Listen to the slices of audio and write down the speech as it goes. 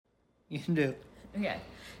You can do. Okay.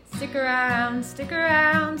 Stick around for them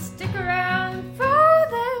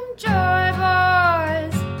joy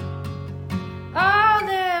boys. All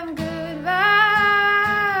them good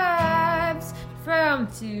vibes from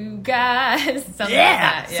two guys. Something like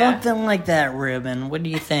that. Yeah. Something like that, Ribbon. What do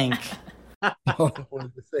you think? All I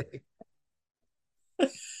wanted to say.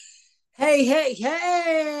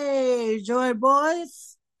 Hey, Joy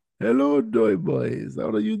Boys. Hello, Joy Boys. How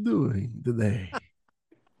are you doing today?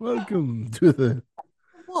 Welcome to the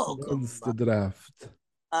Monster Draft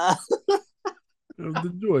Uh, of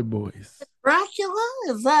the Joy Boys.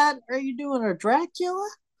 Dracula? Are you doing a Dracula?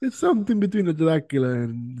 It's something between a Dracula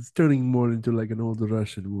and it's turning more into like an old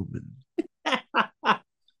Russian woman. I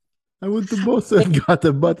went to Bosa and got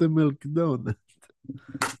a buttermilk donut.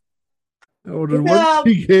 I ordered one,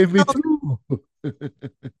 she gave me two.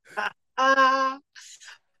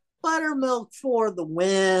 Buttermilk for the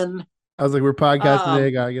win. I was like, we're podcasting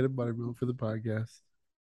today. Gotta get a buttermilk for the podcast.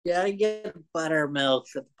 Gotta get buttermilk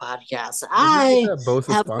for the podcast. I that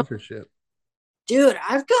Bosa sponsorship. Dude,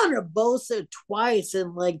 I've gone to Bosa twice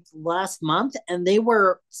in like last month, and they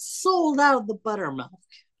were sold out of the buttermilk.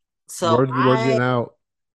 So word's getting out.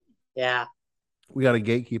 Yeah, we gotta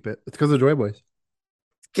gatekeep it. It's because of Joy Boys.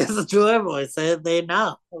 Because the Joy Boys, they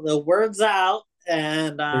know the word's out,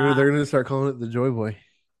 and they're gonna start calling it the Joy Boy.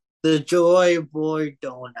 The Joy Boy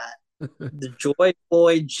donut, the Joy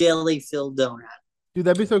Boy jelly filled donut. Dude,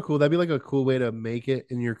 that'd be so cool. That'd be like a cool way to make it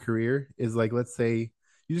in your career. Is like, let's say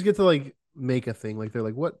you just get to like make a thing. Like they're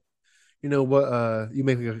like, what, you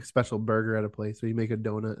make like a special burger at a place, or you make a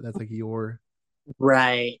donut. That's like your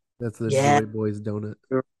right. That's the Joy Boys donut.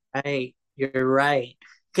 You're right.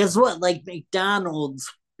 Because like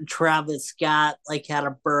McDonald's, Travis Scott like had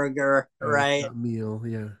a burger, right? Meal,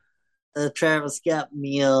 yeah. The Travis Scott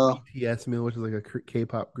meal. BTS meal, which is like a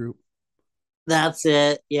K-pop group. That's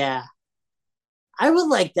it. Yeah. I would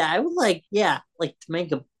like that. I would like to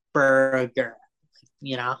make a burger.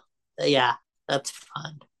 Yeah, that's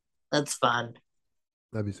fun. That's fun.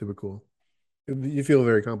 That'd be super cool. You feel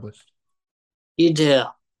very accomplished. You do.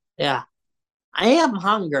 Yeah. I am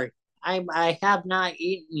hungry. I have not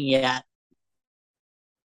eaten yet.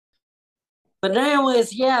 But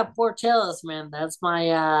anyways, yeah, Portillo's, man. That's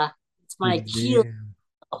my Achilles.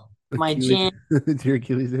 My jam. Your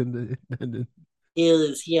Achilles tendon.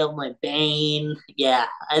 Achilles heel, my bane. Yeah,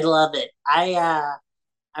 I love it.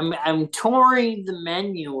 I'm touring the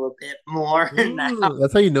menu a bit more now.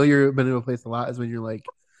 That's how you know you've been in a place a lot, is when you're like,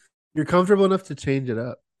 you're comfortable enough to change it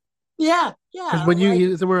up. Yeah. Because when you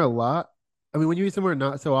eat somewhere a lot, when you eat somewhere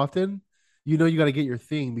not so often, you know you got to get your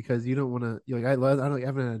thing, because you don't want to. You're like, I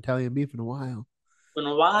haven't had Italian beef in a while.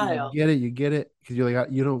 You get it because you're like,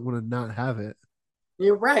 you don't want to not have it.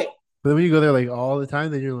 You're right. But then when you go there like all the time,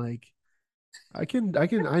 then you're like, I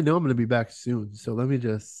know I'm gonna be back soon, so let me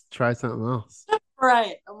just try something else.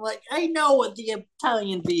 Right. I'm like, I know what the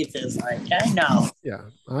Italian beef is like. I know. Yeah,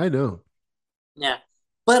 I know. Yeah,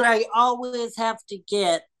 but I always have to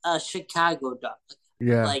get a Chicago duck.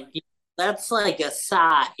 Yeah, like that's like a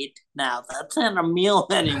side now. That's not a meal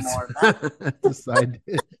anymore. That's a side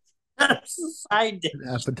dish. That's a side dish.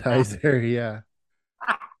 An appetizer, yeah.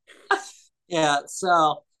 Yeah.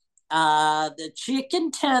 So, the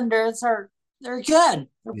chicken tenders they're good.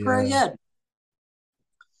 They're pretty good.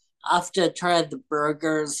 I'll have to try the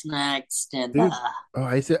burgers next. And when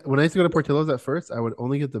I used to go to Portillo's at first, I would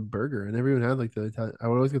only get the burger. I never even had like the Italian. I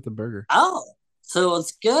would always get the burger. Oh, so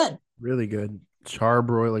it's good. Really good. Char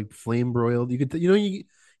broiled, like flame broiled. You could, in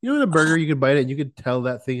a burger, you could bite it and you could tell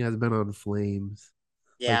that thing has been on flames.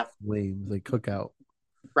 Yeah, like flames, like cookout.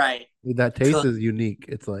 Right. That taste is unique.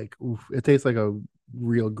 It's like, oof, it tastes like a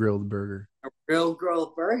real grilled burger. A real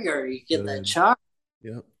grilled burger. You get that char.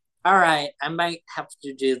 Yep. All right, I might have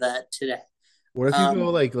to do that today. What if you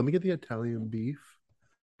go like, let me get the Italian beef,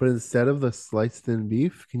 but instead of the sliced thin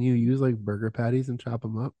beef, can you use like burger patties and chop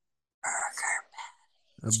them up?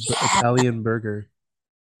 Burger patties. Italian burger.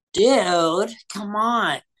 Dude, come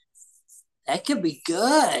on. That could be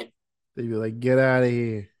good. They'd be like, get out of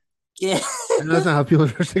here. Yeah. I know that's not how people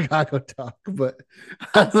from Chicago talk, but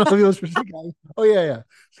I don't know how people from Chicago. Oh, yeah.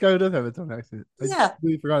 Chicago does have its own accent. I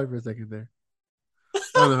really forgot it for a second there. I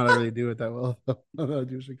don't know how to really do it that well. I don't know how to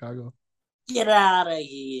do Chicago. Get out of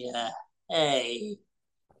here. Hey.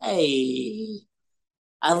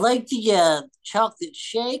 I like the chocolate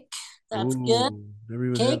shake. That's good. Never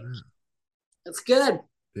even had that. That's good.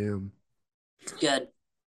 Damn. It's good.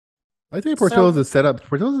 I think Portillo's is set up.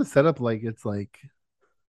 Portillo's is set up like it's like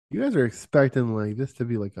you guys are expecting like this to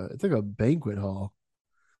be like it's like a banquet hall.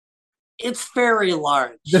 It's very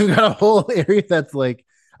large. They've got a whole area that's like,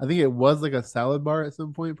 I think it was like a salad bar at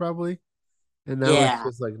some point, probably, and now it's Yeah,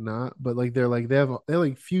 just like not. But like they have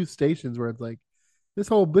like few stations where it's like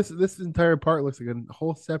this entire part looks like a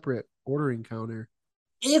whole separate ordering counter.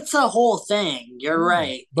 it's a whole thing. You're Yeah.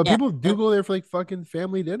 right. But Yeah, people do go there for like fucking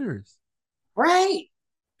family dinners. right.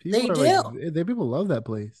 People They are like do. people love that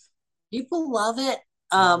place. People love it.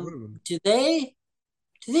 It's one of them. Do they?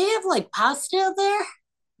 Do they have like pasta there?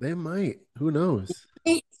 They might. Who knows?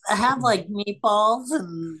 They have like meatballs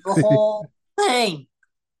and the whole thing.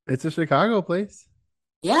 It's a Chicago place.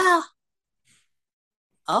 Yeah.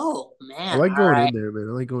 Oh I man. like All going right. in there, man.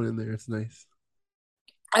 I like going in there. It's nice.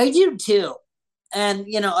 I do too. And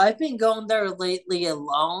I've been going there lately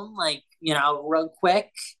alone, like, real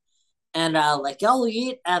quick. And like I'll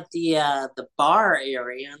eat at the bar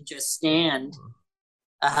area and just stand.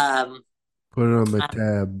 Um Put it on my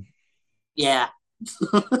tab. yeah.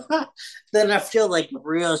 Then I feel like a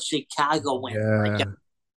real Chicagoan, like a Yeah.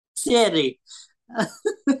 city.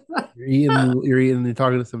 You're eating and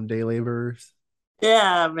talking to some day laborers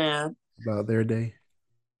Yeah, man. about their day.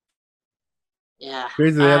 Yeah.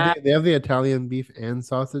 Crazy. They have the Italian beef and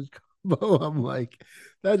sausage combo. I'm like,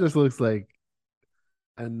 that just looks like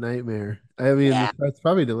a nightmare. I mean, Yeah. it's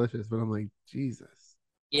probably delicious, but I'm like, Jesus.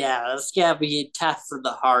 Yeah, it's gotta be tough for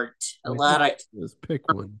the heart. A Like, lot of just pick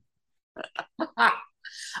one.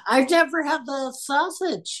 I've never had the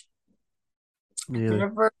sausage. I've Yeah.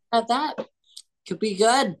 never had that. Could be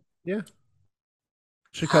good. Yeah.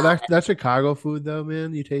 Chicago, that Chicago food though,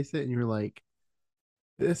 man, you taste it and you're like,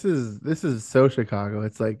 this is so Chicago.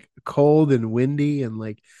 It's like cold and windy and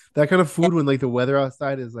like that kind of food when like the weather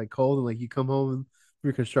outside is like cold and like you come home from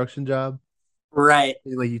your construction job Right.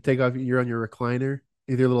 and like you take off, you're on your recliner,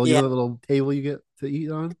 either little Yeah. the little table you get to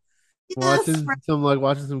eat on, Yes.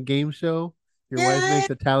 watching some game show. Your wife Yeah. makes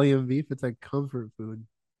Italian beef. It's like comfort food.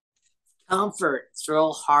 Comfort. It's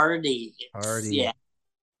real hearty. Party. Yeah.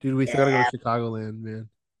 Dude, we still gotta go Yeah. to Chicagoland, man.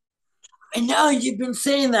 I know you've been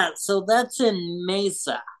saying that. So that's in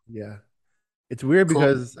Mesa. Yeah. It's weird Cool.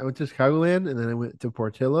 because I went to Chicagoland and then I went to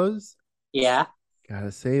Portillo's. Yeah.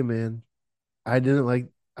 Gotta say, man, I didn't like.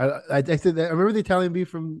 I said that I remember the Italian beef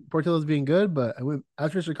from Portillo's being good, but I went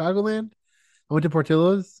after Chicagoland. I went to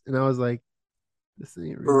Portillo's and I was like, this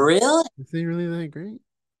ain't really Really? this ain't really that great.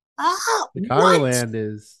 Ah, what? Chicagoland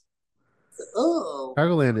is Oh,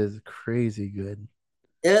 Chicagoland is crazy good.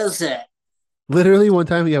 is it? Literally one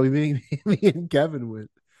time, yeah, me and Kevin went,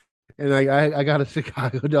 and like I got a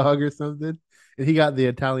Chicago dog or something, and he got the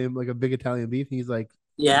Italian like a big Italian beef. And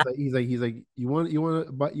Yeah. he's like you want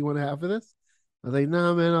a half of this? I was like, no,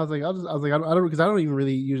 nah, man. I was like, I don't because I don't even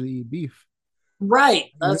really usually eat beef. Right.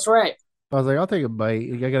 That's right. I was like, I'll take a bite.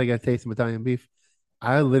 I gotta get a taste of Italian beef.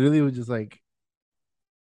 I literally was just like,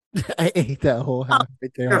 I ate that whole Oh, half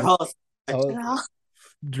right there. your host. I was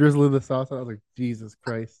drizzling the sauce. I was like, Jesus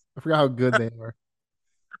Christ! I forgot how good they are.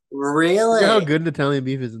 I forgot how Really? good an Italian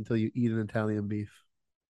beef is until you eat an Italian beef.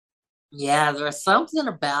 Yeah, there's something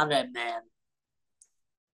about it, man.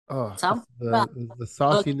 Oh, Something about the cooking.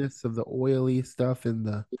 sauciness of the oily stuff and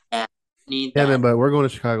the Yeah, need yeah, man. that. But we're going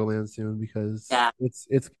to Chicagoland soon because Yeah.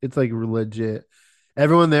 it's like legit.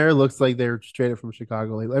 Everyone there looks like they're straight up from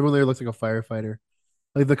Chicago. Like everyone there looks like a firefighter.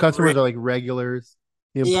 Like the customers are like regulars.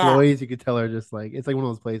 The Yeah, employees you could tell are just like it's like one of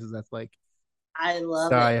those places that's like I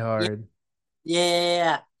love die it. Yeah, hard.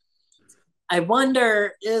 yeah. I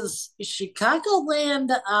wonder, is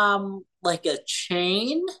Chicagoland like a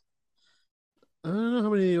chain? I don't know how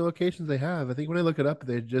many locations they have. I think when I look it up,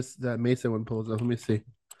 they just that Mesa one pulls up. Let me see.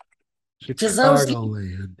 Because I was,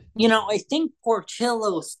 Chicagoland. I think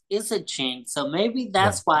Portillo's is a chain, so maybe Yeah.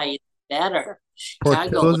 that's why it's better.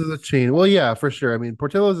 Chicagoland. Portillo's is a chain. Well, yeah, for sure. I mean,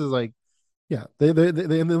 Portillo's is like, yeah, and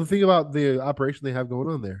the thing about the operation they have going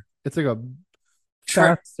on there, it's like a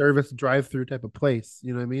Sure. fast service drive-through type of place.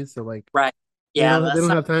 You know what I mean? So like, Right. they Yeah, don't they that's don't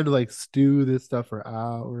not have time to like stew this stuff for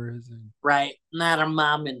hours. And right. Not a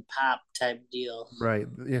mom and pop type deal. right,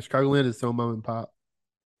 yeah, Chicagoland is so mom and pop.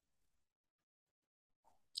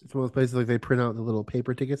 It's one of those places like they print out the little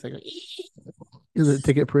paper tickets, like and the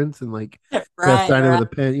ticket prints, and like you gotta Right, sign it with right.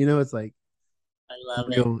 a pen. You know, it's like I love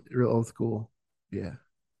it. real old school. Yeah,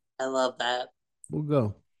 I love that. we'll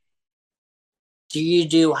go Do you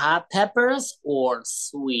do hot peppers or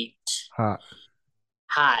sweet? hot.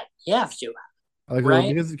 Hot. You have to, I like a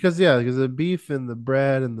little right? because the beef and the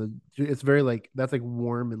bread and the it's very like that's like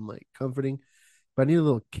warm and like comforting. But I need a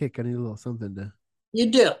little kick. I need a little something to. You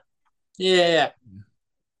do. Yeah.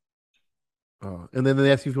 Oh, and then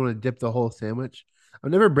they ask you if you want to dip the whole sandwich.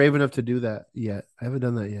 I'm never brave enough to do that yet. I haven't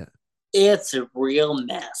done that yet. It's a real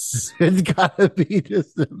mess. It's gotta be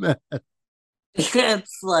just a mess.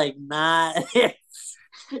 It's like not.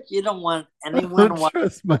 You don't want I anyone don't watching.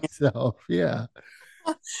 trust myself. Yeah.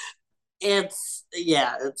 It's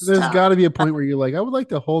There's tough. got to be a point where you're like, I would like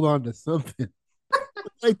to hold on to something. I'd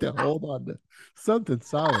like to hold on to something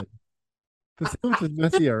solid. The sandwich is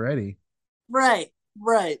messy already. Right,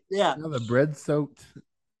 right, yeah. Now the bread's soaked.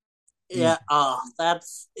 Yeah, oh,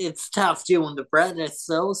 it's tough too when the bread is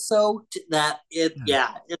so soaked that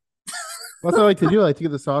Yeah. it, That's what I like to do. I like to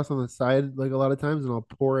get the sauce on the side, like a lot of times, and I'll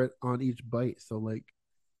pour it on each bite. So, like,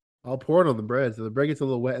 I'll pour it on the bread, so the bread gets a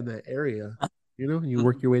little wet in that area, and you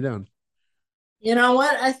work your way down. you know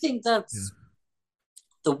what? I think Yeah. that's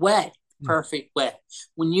the way, Yeah. perfect way.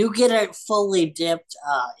 When you get it fully dipped,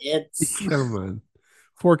 Come on.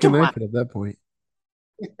 Fork and come on, knife it at that point.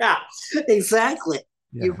 yeah, exactly.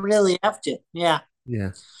 You Yeah. really have to, yeah.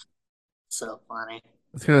 Yeah. So funny.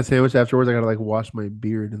 That's kind of sandwich afterwards. I gotta like wash my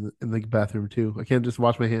beard in the bathroom too. I can't just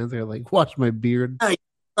wash my hands. I gotta like wash my beard. No,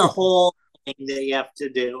 the whole thing that you have to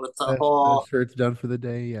do with the That whole, shirt's done for the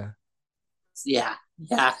day. Yeah. yeah.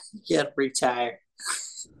 You get retired.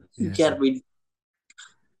 You Yeah. get re.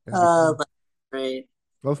 Gotta be fun. That's great.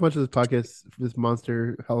 Not so much of this podcast, this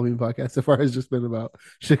monster Halloween podcast so far has just been about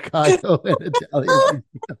Chicago and Italian.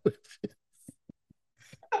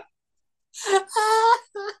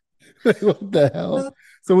 Like, what the hell?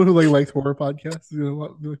 Someone who like likes horror podcasts,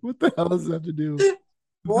 what the hell does that have to do with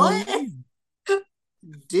What? Halloween?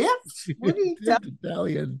 Dips? What are you Dipped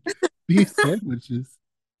Italian beef sandwiches.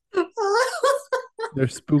 They're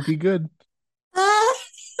spooky good.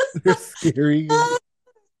 They're scary good.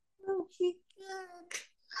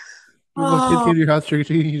 When little kid came to your house trick or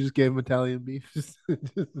treating, you just gave him Italian beef. Just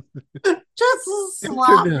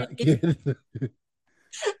sloppy.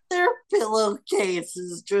 Their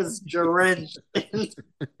pillowcases just drenched.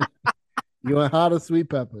 You want hot or sweet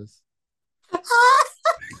peppers?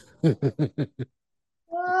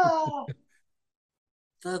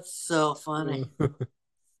 That's so funny.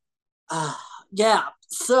 Yeah.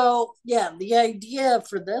 So, yeah, the idea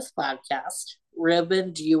for this podcast,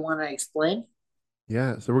 Ribbon, do you want to explain?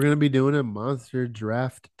 Yeah, so we're gonna be doing a monster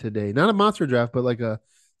draft today. Not a monster draft, but like a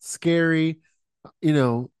scary, you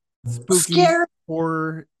know, spooky, Scary.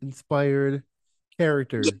 horror inspired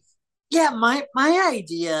characters. Yeah, my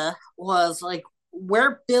idea was like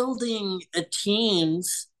we're building a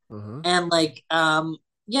teams Uh-huh. and like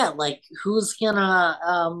yeah, like who's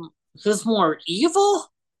more evil?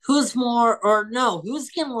 Who's more or no, who's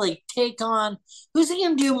gonna like take on who's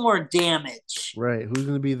gonna do more damage? Right. Who's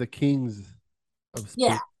gonna be the kings of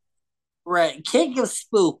Yeah, spook? right. King of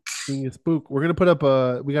Spook. King of spook. We're gonna put up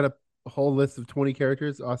we got a whole list of 20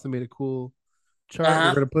 characters. Austin made a cool chart. We're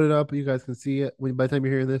Uh-huh. gonna put it up. You guys can see it. By the time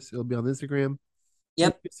you're hearing this, it'll be on Instagram. And you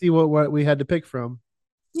Yep. can see what we had to pick from.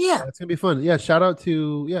 Yeah. It's gonna be fun. Yeah, shout out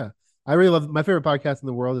to I really love my favorite podcast in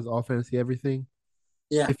the world is All Fantasy Everything.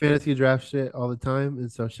 Yeah. They fantasy draft shit all the time,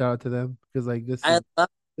 and so shout out to them because like this I is love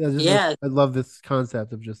yeah, I love this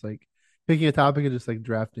concept of just like picking a topic and just like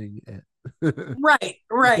drafting it. right,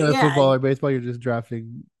 Instead of yeah. football or baseball, you're just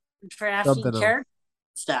drafting Drafting something else. character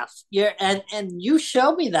stuff. Yeah, and you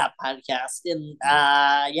showed me that podcast, and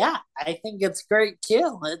yeah, I think it's great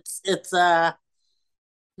too. It's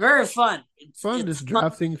very fun. Fun, It's just fun.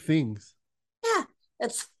 drafting things. Yeah,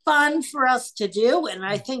 it's fun for us to do, and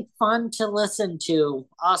I think fun to listen to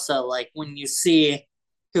also. Like when you see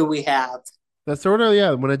who we have. That's sort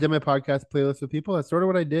of when I did my podcast playlist with people, that's sort of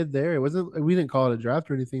what I did there. It wasn't we didn't call it a draft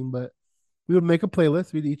or anything, but we would make a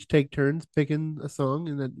playlist. We'd each take turns picking a song,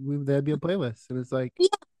 and then there'd be a playlist. And it's like Yeah.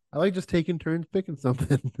 I like just taking turns picking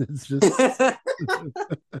something. It's just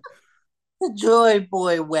The Joy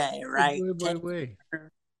Boy way, the right? Joy Boy way.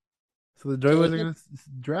 So the Joy Boys are gonna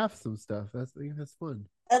draft some stuff. I think that's fun.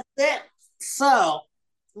 That's it. So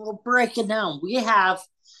we'll break it down. We have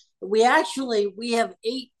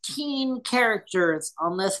 18 characters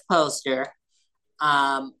on this poster.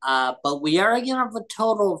 But we are gonna have a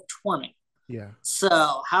total of 20. Yeah.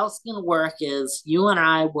 So how it's gonna work is you and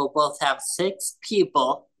I will both have 6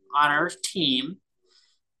 people on our team.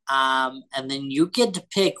 And then you get to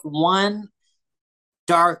pick one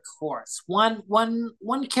dark horse, one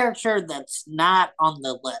character that's not on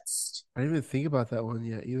the list. I didn't even think about that one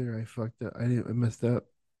yet either. I fucked up. I messed up.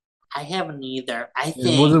 I haven't either. I Yeah,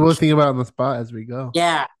 think we'll think about it on the spot as we go.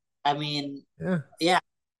 yeah. I mean, Yeah. yeah.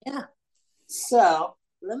 So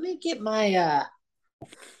let me get my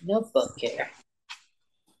notebook here.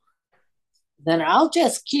 Then I'll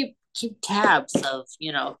just keep tabs of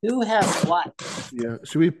who has what. Yeah.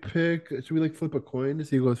 Should we like flip a coin to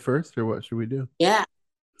see who goes first or what should we do? Yeah.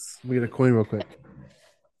 We get a coin real quick.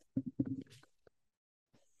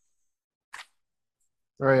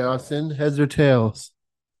 All right, Austin, heads or tails?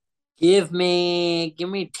 Give me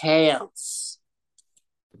tails.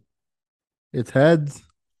 It's heads.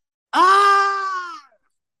 Ah!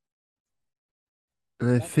 And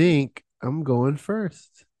I think I'm going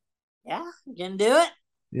first. Yeah, you can do it.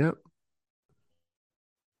 Yep.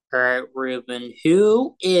 All right, Ruben,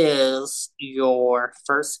 who is your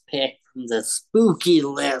first pick from the spooky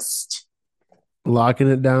list? Locking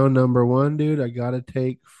it down, number one, dude. I gotta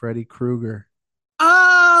take Freddy Krueger.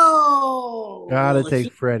 Gotta Oh,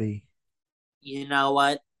 take Freddy. you know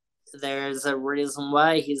what? There's a reason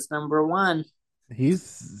why he's number one. He's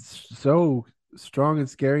so strong and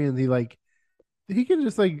scary, and he can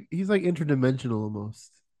just he's like interdimensional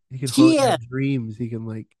almost. He can haunt your Yeah, dreams. He can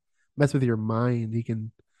like mess with your mind. He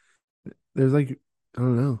can. There's I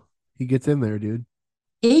don't know. He gets in there, dude.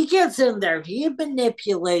 he gets in there. He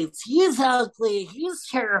manipulates. He's ugly. He's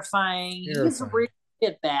terrifying. He's a real Terrifying.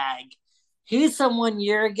 shit bag. He's someone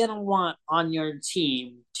you're gonna want on your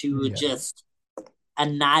team to Yeah. just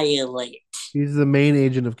annihilate. He's the main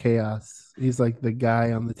agent of chaos. He's like the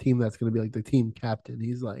guy on the team that's going to be like the team captain. He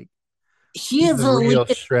He's is the a real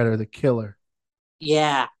leader. shredder, the killer.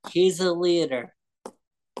 Yeah, he's a leader.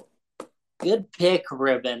 Good pick,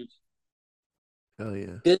 Ribbon. Hell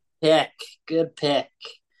yeah. Good pick. Good pick.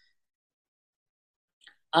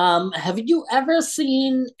 Have you ever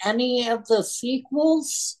seen any of the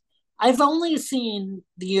sequels? I've only seen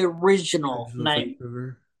the original Original Freddy Night.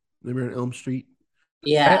 Krueger. Nightmare on Elm Street. I,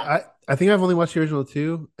 Yeah, I I think I've only watched the original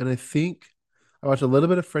two, and I think I watched a little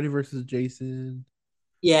bit of Freddy versus Jason.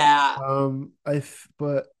 yeah.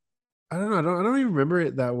 But I don't know. I don't even remember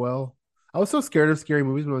it that well. I was so scared of scary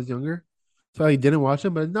movies when I was younger, so I didn't watch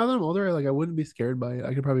them. But now that I'm older, I wouldn't be scared by it.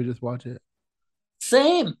 I could probably just watch it.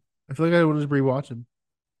 Same. I feel like I would just rewatch them.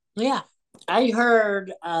 Yeah. I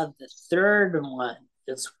heard the third one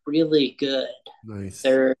is really good. Nice.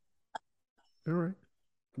 Third, All right.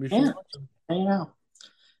 Be sure to yeah, watch them. I know.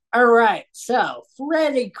 All right, so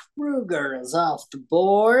Freddy Krueger is off the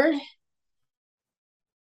board.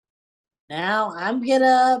 Now I'm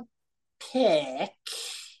gonna pick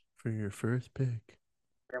For your first pick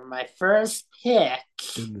for my first pick.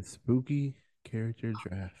 in the spooky character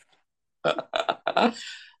draft.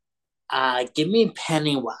 Give me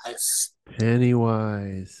Pennywise.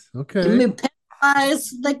 Pennywise. Give Okay. me Pennywise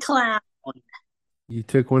the clown. You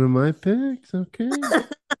took one of my picks. Okay.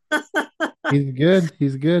 He's good.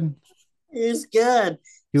 He's good. He's good.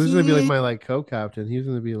 He was gonna be like He my co-captain. He's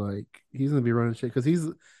gonna be running shit because he's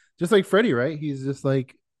just like Freddy, right? He's just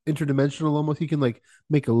like interdimensional almost. He can like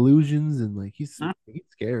make illusions and he's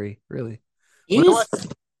scary, really. When I he's watch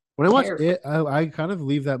when I watch terrifying. it, I kind of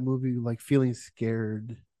leave that movie like feeling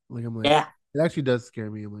scared. Like I'm like, Yeah, it actually does scare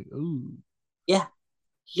me. I'm like, ooh, yeah.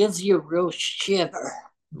 Gives you a real shiver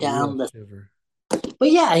a real down the. shiver.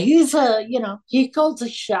 But yeah, he's he calls the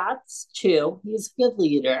shots too. He's a good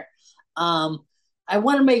leader. Um, I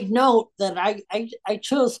want to make note that I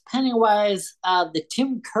chose Pennywise, the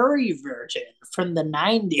Tim Curry version from the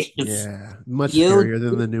 90s. Yeah, much You scarier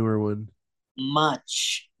than the newer one.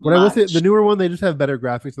 much, What I will say, the much. newer one, they just have better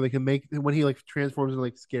graphics, so they can make when he like transforms into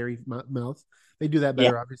like scary mouths. They do that Yeah,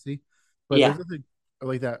 better, obviously. But yeah, there's nothing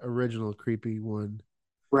like that original creepy one.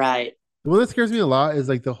 right. The one that scares me a lot is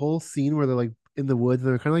like the whole scene where they're like in the woods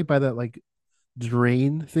and they're kind of like by that like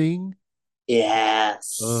drain thing. Oh, I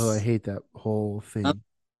Yes. hate that whole thing.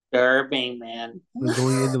 Disturbing, man.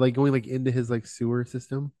 Like going like into his like sewer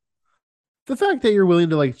system. The fact that you're willing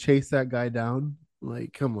to like chase that guy down,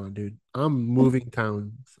 like, come on, dude. I'm moving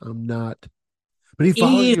towns. I'm not. But he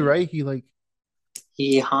follows he you, right? He like,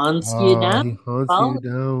 he haunts you oh, down. he haunts you Oh,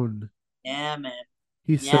 down. yeah, man.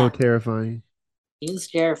 He's so Yeah, terrifying. he's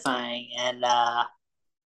terrifying. And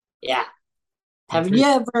yeah. That's Have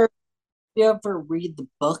right. you ever read the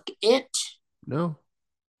book It? No,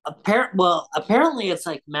 Apparently it's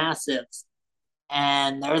like massive,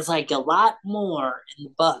 and there's like a lot more in the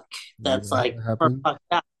book that's that like more happened. fucked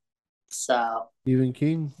up. So Stephen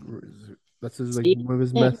King. That's his like Stephen one of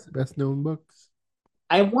his King, best known books.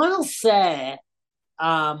 I want to say,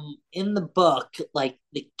 in the book, like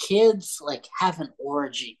the kids like have an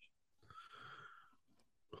orgy.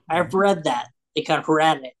 I've read that. Like I've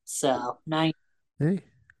read it. So now I Hey,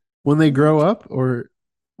 when they grow up or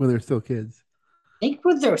when they're still kids. think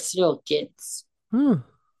when they're still kids. Huh.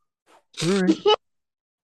 All right.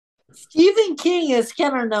 Stephen King is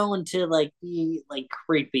kind of known to like be like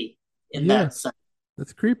creepy in Yeah, that sense.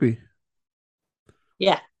 that's creepy.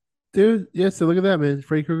 Yeah. Dude, yeah, so look at that, man.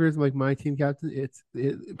 Freddy Krueger is like my team captain.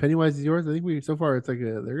 Pennywise is yours. I think we so far it's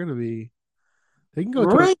they're gonna be they can go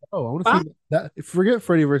toe to Right. toe. I want to see that. Forget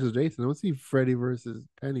Freddy versus Jason. I want to see Freddy versus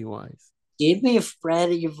Pennywise. Give me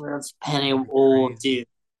Freddy versus Penny. That'd be Oh, crazy. dude.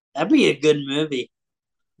 That'd be a good movie.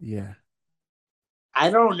 Yeah. I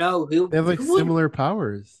don't know They have like who would. similar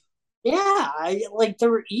powers. Yeah, I like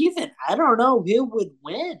they're even. I don't know who would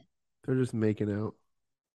win. They're just making out.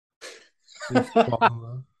 They just fall in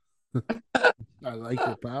love. I like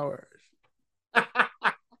your powers.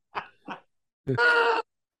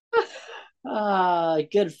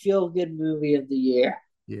 Good feel good movie of the year.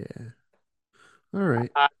 Yeah. All right.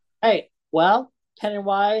 Hey, well,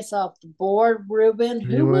 Pennywise off the board. Ruben,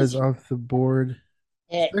 who Pennywise was your off the board.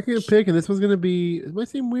 pick? Second pick, and this one's gonna be. It might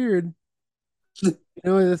seem weird.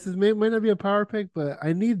 This might not be a power pick, but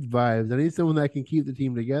I need vibes. I need someone that can keep the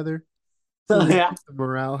team together, someone that Yeah. keeps the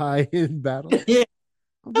morale high in battle.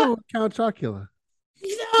 I'm going with Count Chocula.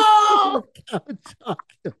 No. Count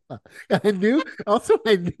Chocula. I knew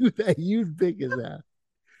that you'd pick his ass.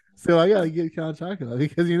 So I gotta get Count Chocula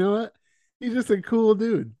because you know what? He's just a cool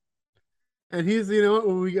dude. And you know what,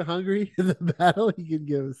 when we get hungry in the battle, he can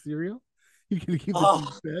give us cereal. He can keep the team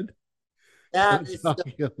Oh, fed. that Count is so.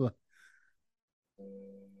 Chocula.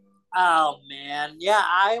 Oh man, yeah,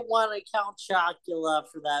 I want to count Chocula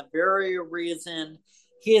for that very reason.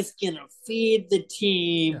 He's gonna feed the Yeah.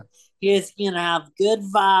 team. He's gonna have good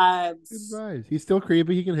Good vibes. vibes. He's still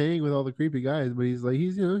creepy. He can hang with all the creepy guys, but he's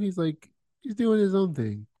doing his own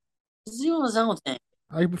thing. He's doing his own thing.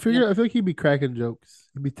 You know, I feel like he'd be cracking jokes.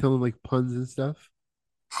 He'd be telling like puns and stuff.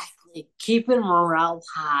 like, keeping morale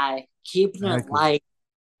high, keeping it Exactly. light.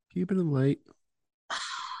 Keeping him light.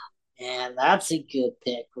 Man, that's a good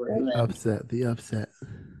pick, The Ruben. upset. The upset.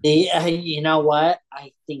 You know what?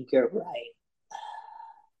 I think you're right.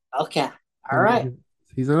 Okay. All right.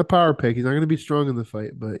 He's not a power pick. He's not going to be strong in the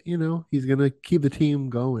fight, but he's going to keep the team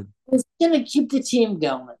going. It's gonna keep the team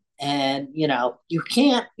going. And you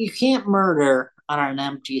can't murder on an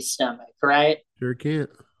empty stomach, right? Sure can't.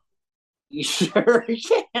 You sure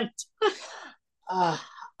can't. Uh,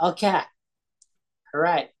 okay. All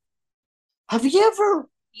right. Have you ever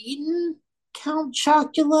eaten Count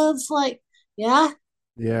Chocula's? Like, yeah,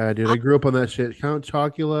 Yeah, dude. I grew up on that shit. Count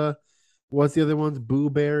Chocula. What's the other ones? Boo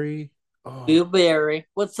Berry. Oh, blueberry.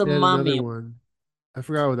 What's the they had another mummy? one. I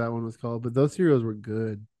forgot what that one was called, but those cereals were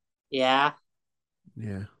good. Yeah.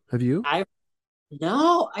 Yeah. Have you? I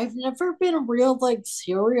No, I've never been a real like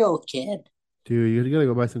cereal kid. Dude, you gotta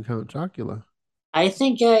go buy some Count Chocula. I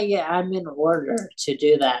think I'm in order to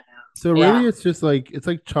do that now. So Yeah. really, it's like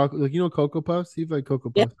chocolate, like Cocoa Puffs. You've like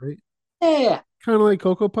Cocoa Yeah. Puffs, right? Yeah. Kind of like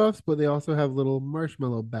Cocoa Puffs, but they also have little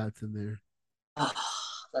marshmallow bats in there. Oh,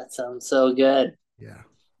 that sounds so good. Yeah.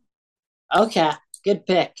 Okay. Good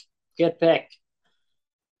pick. Good pick.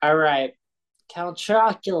 All right. Count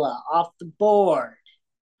Chocula off the board.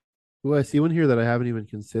 Well, I see one here that I haven't even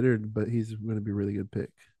considered, but he's going to be a really good pick.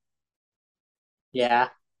 Yeah.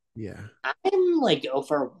 Yeah. I'm like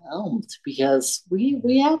overwhelmed because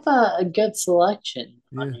we have a good selection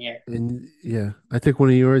Yeah. on here. And yeah, I took one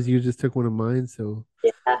of yours. You just took one of mine. So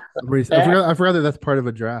Yeah. I forgot that that's part of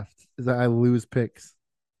a draft is that I lose picks.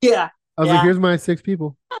 Yeah. I was like, Yeah. here's my 6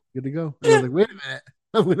 people. Good to go. And I was like, wait a minute.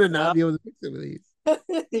 I'm going to not be able to pick some of these.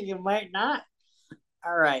 You might not.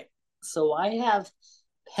 All right. So I have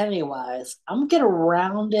Pennywise. I'm gonna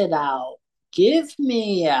round it out. Give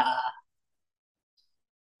me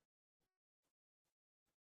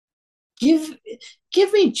give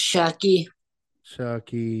give me Chucky.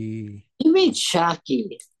 Chucky. Give me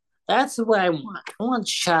Chucky. That's what I want. I want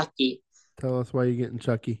Chucky. Tell us why you're getting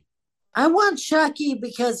Chucky. I want Chucky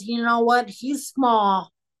because you know what? He's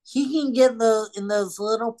small. He can get in those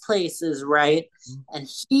little places, right? And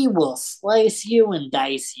he will slice you and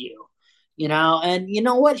dice you. And you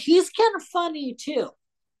know what? He's kind of funny too.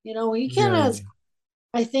 He kind Yeah. of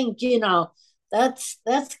I think, that's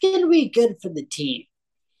gonna be good for the team.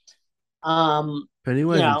 You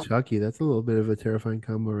Pennywise and know, Chucky. That's a little bit of a terrifying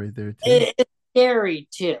combo right there, too. it's scary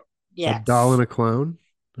too. A doll and Yes. a clown.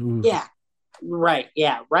 Ooh. Yeah. Right.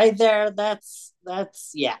 Yeah. Right there. That's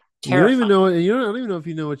yeah. You don't even Terrifying. know I don't even know if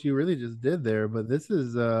you know what you really just did there, but this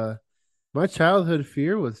is my childhood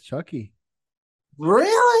fear was Chucky.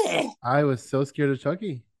 Really? I was so scared of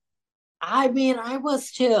Chucky. I mean, I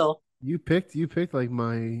was too. You picked like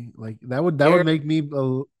that would make me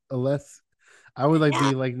a less I would like Yeah.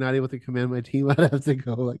 be like not able to command my team. I'd have to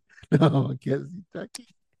go like, no, I can't see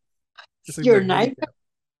Chucky. It's like Your my nightmare. handicap.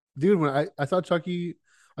 Dude, when I saw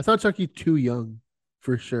Chucky too young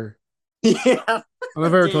for sure. Yeah. I don't know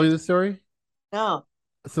if I ever told Dude. you this story. No.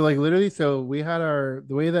 So like literally, so we had the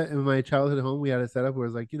way that in my childhood home we had it set up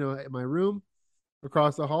was like, in my room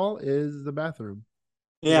across the hall is the bathroom.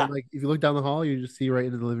 And then Yeah. like if you look down the hall, you just see right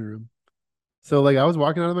into the living room. So like I was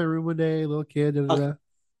walking out of my room one day, little kid, da, da, Okay. da.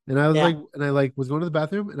 And I was Yeah. like, and I like was going to the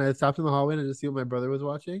bathroom, and I stopped in the hallway and I just see what my brother was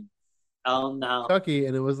watching Oh no. Chucky,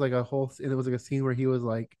 and it was like a whole, and it was like a scene where he was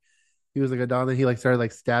like a doll, and he like started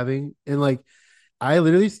like stabbing, and like I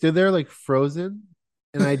literally stood there like frozen,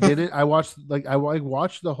 and I didn't. I like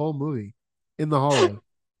watched the whole movie in the hallway,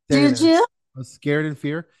 standing Did there. you? I was scared in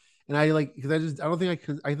fear, and I like because I don't think I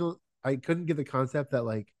could. I couldn't get the concept that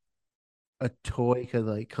like a toy could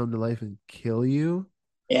like come to life and kill you.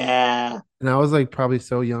 Yeah. And I was like probably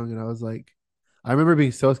so young, and I was like, I remember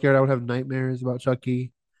being so scared. I would have nightmares about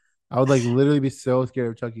Chucky. I would like literally be so scared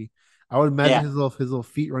of Chucky. I would imagine Yeah. his little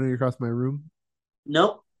feet running across my room.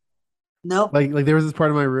 Nope. Nope. Like there was this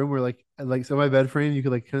part of my room where like so my bed frame you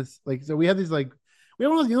could like kind of like so we had these like we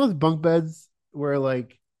have one of those, you know, those bunk beds where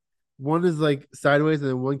like one is like sideways and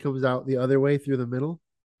then one comes out the other way through the middle,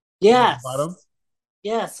 the bottom. Yes.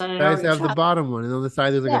 Yes. I know I what used to you're have the talking. bottom one, and on the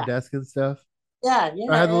side there's like a Yeah. desk and stuff. Yeah.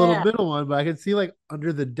 I Yeah. had the little Yeah. middle one, but I could see like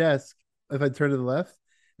under the desk if I turn to the left.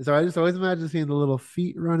 And so I just always imagine seeing the little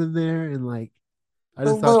feet running there, and like I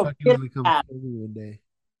The just thought little Chucky was kid gonna come pad. kill me one day.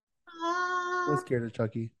 So Uh, scared of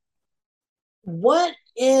Chucky. what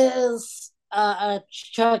is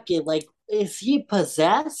Chucky like? Is he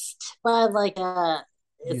possessed by like a?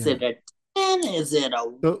 Is Yeah. it a ten? Is it a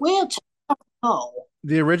So witch? Oh,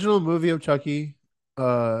 the original movie of Chucky,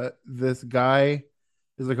 this guy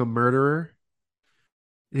is like a murderer,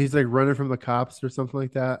 and he's like running from the cops or something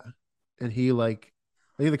like that. And he like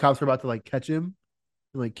I think the cops are about to like catch him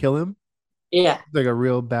and like kill him. yeah, He's like a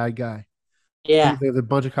real bad guy. yeah. He's like a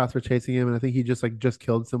bunch of cops were chasing him, and I think he just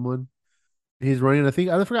killed someone. And he's running. I think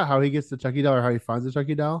I forgot how he gets the Chucky doll or how he finds the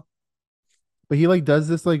Chucky doll. But he like does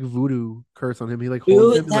this like voodoo curse on him. He like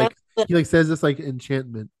holds him Dude, and like he like says this like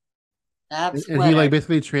enchantment. And, that's and he what like I.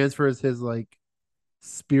 basically transfers his like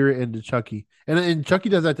spirit into Chucky. And Chucky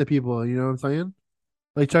does that to people, you know what I'm saying?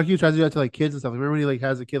 Like Chucky tries to do that to like kids and stuff. Remember when he like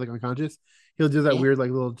has a kid like unconscious? He'll do that Yeah, weird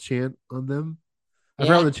like little chant on them. I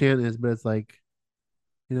forgot yeah, what the chant is, but it's like,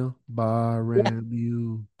 yeah.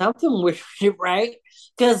 Baramu. Something weird, right?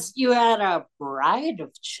 Because you had a bride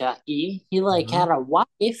of Chucky. He like Uh-huh. had a wife,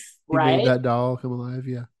 He made right? that doll come alive,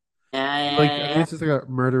 yeah. Yeah, Like yeah, I think yeah, it's just like a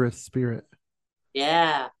murderous spirit.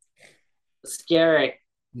 yeah. Scary.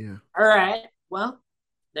 Yeah. All right. Well,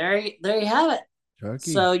 there you have it.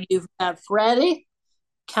 Chucky. So you've got Freddy,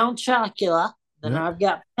 Count Chocula, then Yep. I've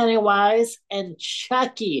got Pennywise and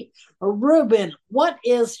Chucky. Ruben, what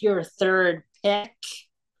is your third pick?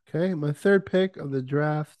 Okay, my third pick of the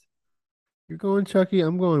draft. You're going Chucky.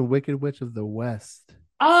 I'm going Wicked Witch of the West.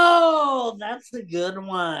 Oh, that's a good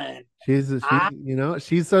one. She's I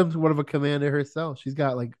she's somewhat of a commander herself. She's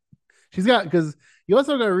got because you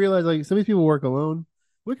also got to realize like some of these people work alone.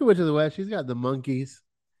 Wicked Witch of the West. She's got the monkeys.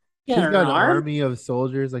 got She's an got an arm. army of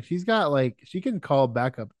soldiers. Like she's got like she can call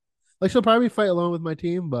backup. Like she'll probably fight alone with my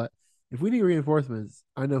team, but if we need reinforcements,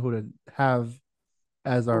 I know who to have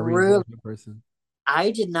as our Really, reinforcement person.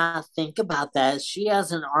 I did not think about that. She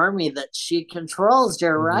has an army that she controls.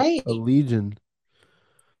 You're She's right. a legion.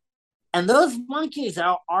 And those monkeys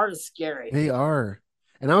are scary. They are.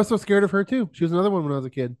 And I was so scared of her too. She was another one when I was a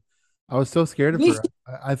kid. I was so scared of Me her. too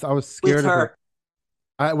I was with scared of her.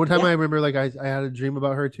 her. One time Yeah, I remember like I had a dream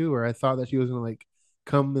about her too, where I thought that she was gonna like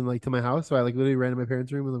come and like to my house. So I like literally ran to my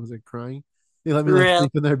parents' room and I was like crying. They let me like real.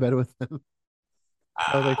 sleep in their bed with them.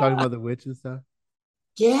 I was like talking Uh, about the witch and stuff.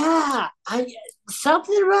 yeah, I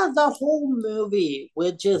something about the whole movie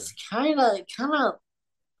would just kind of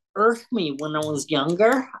irked me when I was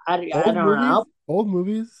younger. I don't know. Old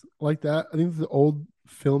movies like that. I think the old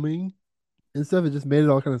filming and stuff, it just made it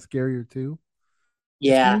all kind of scarier too. And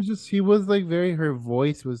Yeah, she was like very her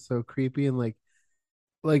voice was so creepy and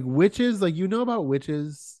like witches, like you know about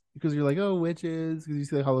witches because you're like, oh, witches, because you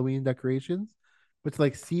see like Halloween decorations. But to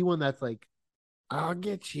like see one that's like, I'll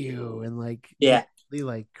get you, and like yeah, really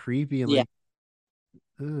like creepy and yeah. like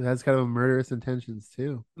ooh, that's kind of murderous intentions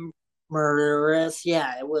too. Murderous.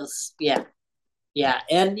 Yeah, it was. Yeah, yeah,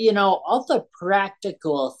 and all the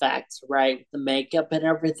practical effects, right? The makeup and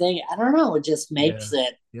everything. I don't know. It just Yeah. makes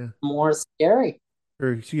it Yeah. more scary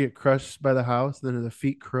Or she get crushed by the house, and then her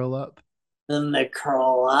feet curl up, than they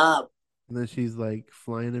curl up. and then she's like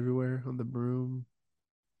flying everywhere on the broom.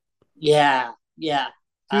 Yeah, yeah.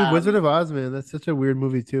 Dude, Wizard Um, of Oz, man, that's such a weird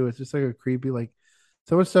movie too. It's just like a creepy, like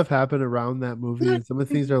so much stuff happened around that movie, and some of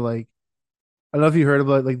the things are like I don't know if you heard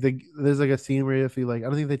about there's like a scene where if you like I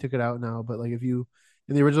don't think they took it out now, but like if you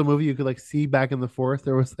in the original movie you could like see back in the forest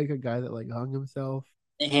there was like a guy that like hung himself.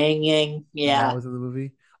 hanging. Like that Yeah, was in the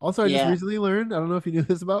movie. Also, I just yeah. recently learned, I don't know if you knew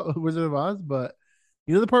this about Wizard of Oz, but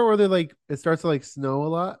you know the part where they like it starts to like snow a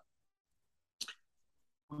lot?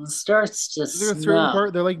 When it starts to There's like a certain snow.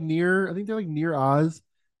 part they're like near I think they're like near Oz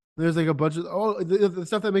There's like a bunch of the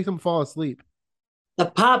stuff that makes them fall asleep. The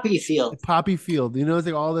poppy The field. poppy field. It's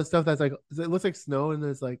like all this stuff that's like it looks like snow and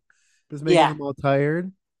it's like just making Yeah. them all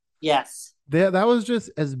tired. Yes. That was just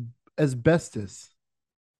as asbestos.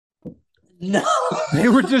 No. They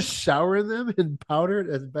were just showering them in powdered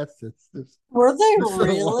asbestos. Were they Just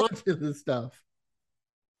really? launching this stuff.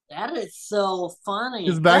 That is so Because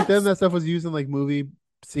funny. back then that stuff was used in like movie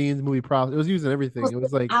scenes, movie props. It was used in everything. Was It the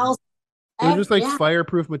was like house. it was just like Yeah.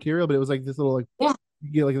 fireproof material, but it was like this little like Yeah.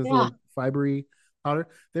 you get like this Yeah. little fibery powder.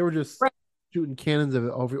 They were just Right. shooting cannons of it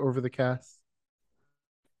over the cast.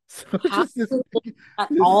 So it's How just this did that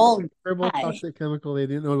this all terrible die? toxic chemical they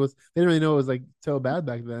didn't know it was. They didn't really know it was like so bad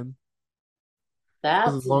back then.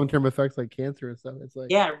 Because That's long term effects like cancer and stuff. It's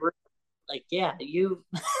like yeah. Like yeah. You.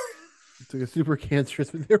 it's like a super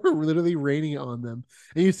cancerous. But they were literally raining on them,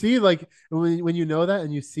 and you see like when you know that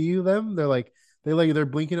and you see them, they're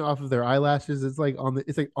blinking off of their eyelashes. It's like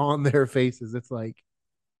on their faces. It's like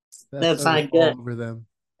that That's stuff is not all good. over them.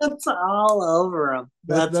 That's all over them.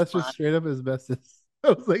 That's That's just fun. straight up asbestos. I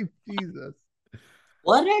was like, Jesus.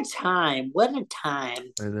 What a time. What a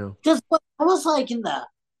time. I know. Because I was like in the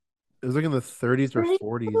It was like in the 30s or 30s.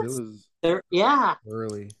 40s. It was Yeah.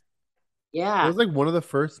 early. It Yeah. was like one of the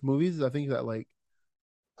first movies I think that like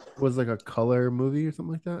was like a color movie or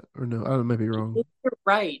something like that. Or no, I don't know, I might be wrong. You're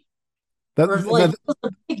right. That, Or like that it was a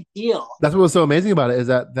big deal. that's what was so amazing about it is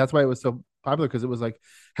that's why it was so popular because it was like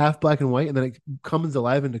half black and white and then it comes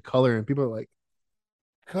alive into color and people are like,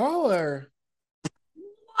 color.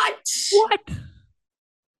 What? What?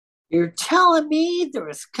 You're telling me there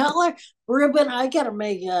was color? Ruben, I gotta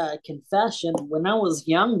make a confession. When I was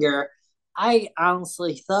younger, I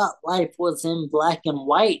honestly thought life was in black and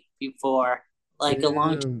white before, like a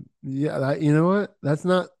long time. Yeah, you know what? That's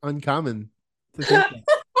not uncommon to think that.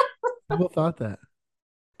 People thought that.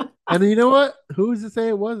 And you know what? Who's to say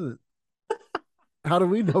it wasn't? How do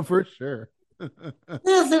we know for sure? But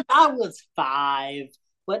Listen, I was 5,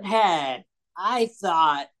 but hey, I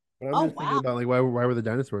thought, I'm oh just thinking wow, about like why were the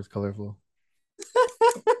dinosaurs colorful?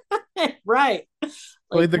 right.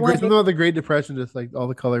 Like Like one something day about the Great Depression, just like all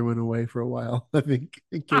the color went away for a while. I think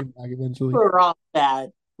it came back eventually. we're all sad.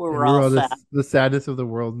 And We're we're all all sad. just the sadness of the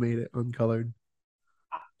world made it uncolored.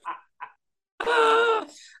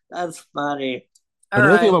 That's funny. All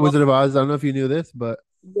Another thing right. about Well, Wizard of Oz, I don't know if you knew this, but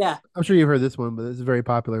yeah. I'm sure you've heard this one, but this is very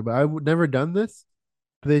popular. But I've never done this.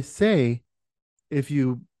 But they say if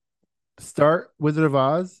you start Wizard of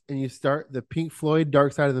Oz and you start the Pink Floyd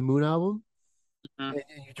Dark Side of the Moon album Mhm.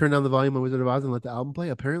 and you turn down the volume on Wizard of Oz and let the album play,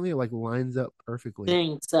 apparently it like lines up perfectly.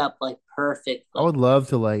 Things up like I perfectly. would love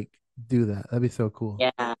to like do that. That'd be so cool.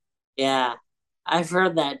 Yeah. Yeah. I've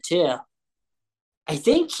heard that too. I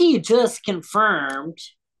think he just confirmed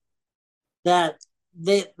that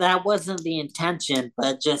that wasn't the intention,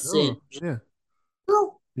 but just it. Oh, yeah.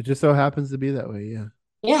 Oh, It just so happens to be that way. Yeah.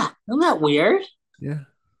 yeah, isn't that weird? Yeah.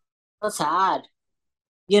 That's odd.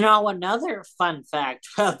 You know, another fun fact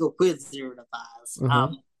about the Wizard of Oz. Uh-huh.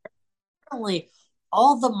 Apparently,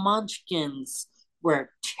 all the Munchkins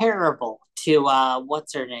were terrible to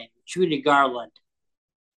what's her name, Judy Garland.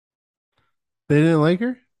 They didn't like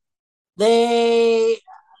her? They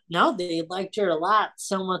no, they liked her a lot,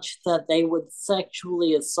 so much that they would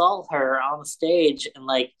sexually assault her on stage and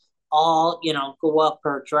like all go up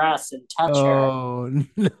her dress and touch her. Oh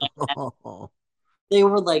no. They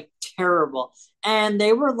were like terrible, and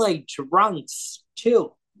they were like drunks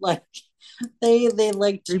too. Like they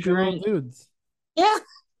like to Creepy little drink. dudes. Yeah,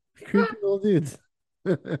 Creepy little dudes.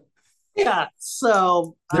 They yeah.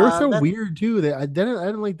 So were so that weird too. I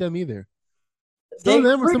didn't like them either. they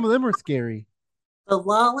Some pretty of them were scary. the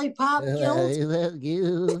Lollipop Guild. I love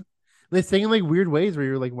you. They sing in like weird ways where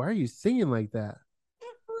you're like, why are you singing like that?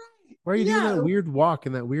 Why are you doing Yeah, that weird walk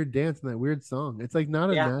and that weird dance and that weird song? It's like not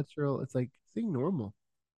a yeah. natural. It's like sing normal.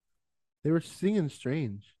 They were singing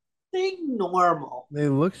strange. Thing normal. They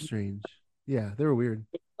look strange. Yeah, they were weird.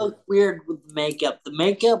 Looked weird with the makeup. The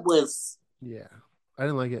makeup was Yeah, I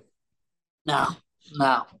didn't like it. no,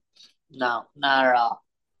 no, no, not at all.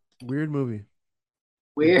 Weird movie.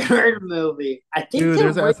 Weird movie. I think Dude,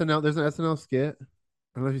 they're there's an SNL. There's an SNL skit. I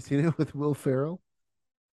don't know if you've seen it with Will Ferrell.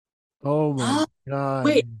 Oh my god,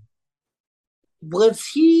 wait. Was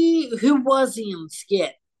he? Who was he in the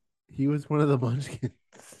skit? he was one of the Munchkins.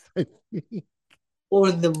 I think.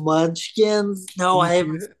 Or the Munchkins? No, Did I you see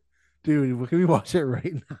haven't. it? Dude, can we watch it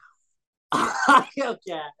right now?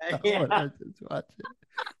 Okay. I Yeah. want to just watch it.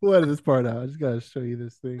 We'll edit this part out. I just gotta show you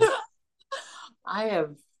this thing. I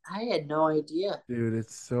have. I had no idea. Dude,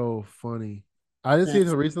 it's so funny. I didn't see it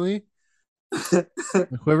That's until recently.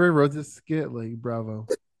 Whoever wrote this skit, like, bravo.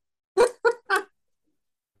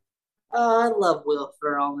 I love Will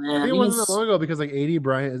Ferrell, I think man. it wasn't that He's long ago because like A.D.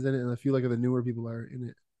 Bryant is in it, and a few like of the newer people are in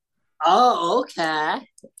it. oh, okay.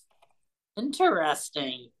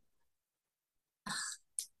 Interesting.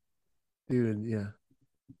 Dude, yeah.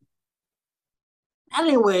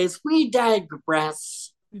 Anyways, we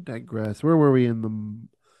digress. We digress. Where were we in the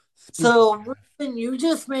spooky So, draft? Ruben, you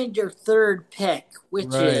just made your third pick, which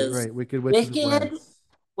Right, is right. Wicked Witch of the Wicked West.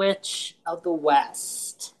 Witch of the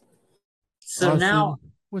West. So now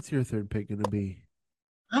Austin, what's your third pick gonna be?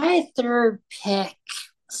 my third pick.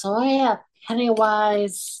 So I have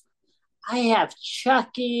Pennywise. I have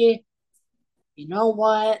Chucky. You know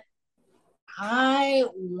what? I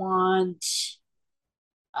want.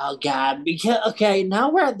 Oh God! Because okay, now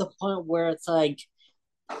we're at the point where it's like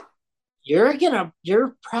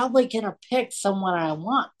you're probably gonna pick someone I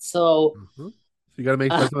want. So, So you gotta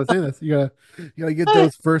make sure uh, that's what I'm saying. This you gotta get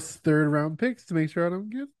those first third round picks to make sure I don't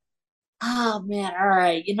get. oh man, all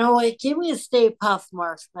right. You know what? Give me a Stay Puft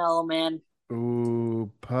Marshmallow Man.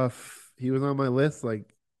 Ooh, Puff. He was on my list like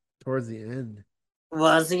towards the end.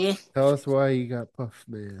 Was he? Tell us why you got Puff,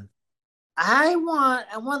 man. I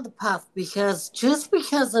want the Puff because just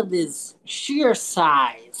because of his sheer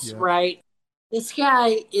size, Yep. right? This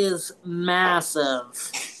guy is massive.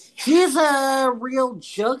 He's a real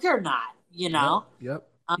juggernaut, you Yep. know? Yep.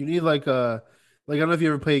 Um, You need like I don't know if you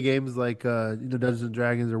ever play games like Dungeons and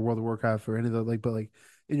Dragons or World of Warcraft or any of those like but like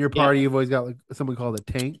in your yeah. party you've always got like someone called a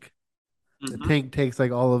tank. The Mhm. tank takes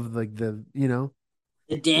like all of like the.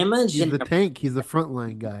 The damage He's and the tank. He's the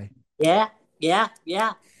frontline guy. yeah, yeah,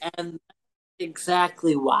 yeah. And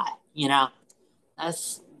exactly why,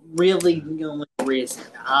 That's really Yeah. the only reason.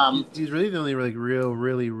 He's really the only like real,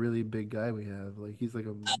 really, really big guy we have. Like he's like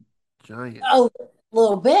a giant. Oh, a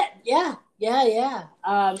little bit. Yeah, yeah,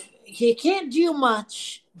 yeah. He can't do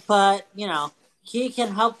much, but he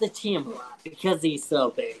can help the team a lot because he's so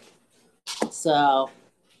big. So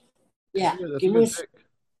yeah, That's a good pick.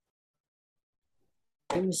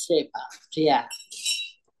 give me Stay Puft. Yeah,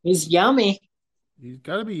 he's yummy. He's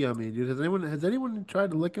got to be yummy, dude. Has anyone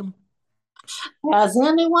tried to lick him? Has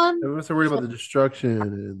anyone? Everyone's so worried about the destruction,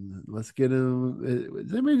 and let's get him.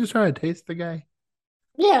 Is anybody just trying to taste the guy?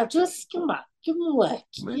 Yeah, just come on, give him a lick.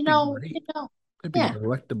 It might be great. Might be Yeah.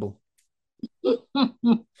 delectable.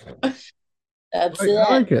 That's I it.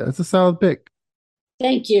 like it. That's a solid pick.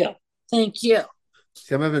 Thank you. Thank you.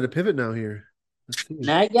 See, I'm having to pivot now here. Let's see.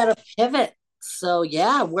 Now I got to pivot. So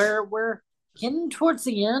yeah, we're getting towards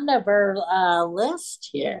the end of our list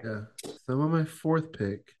here. Yeah. So I'm on my fourth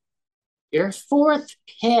pick. Your fourth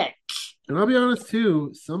pick. And I'll be honest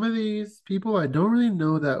too, some of these people I don't really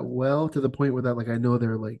know that well to the point where that like I know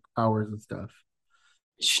their like powers and stuff.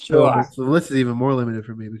 So, Sure. so the list is even more limited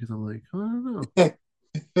for me because I'm like, I don't know.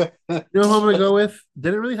 You know who I'm gonna go with?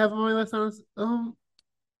 Didn't really have him on my list on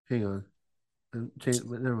hang on.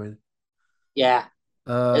 Never mind. Yeah,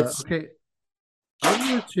 it's Okay. I'm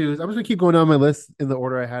gonna choose. I'm just gonna keep going down my list in the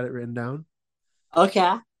order I had it written down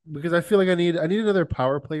okay. because I feel like I need another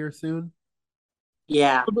power player soon.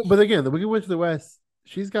 Yeah, But again, the Wicked Witch of the West,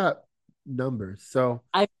 she's got numbers. So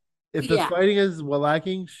I if the yeah, fighting is well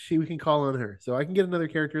lacking, we can call on her. So I can get another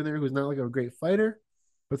character in there who's not like a great fighter,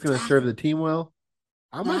 but it's gonna serve the team well.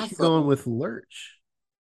 I'm actually exactly. going with Lurch.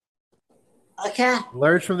 Okay.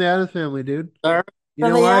 Lurch from the Addams Family, dude. Learn You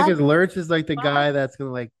from know the why? ad. Because Lurch is like the guy that's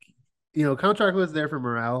gonna like, Count Chocolate's there for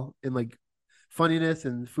morale and like funniness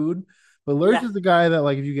and food, but Lurch Yeah, is the guy that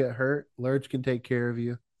like if you get hurt, Lurch can take care of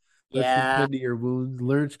you. Lurch can yeah. tend to your wounds.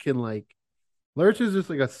 Lurch is just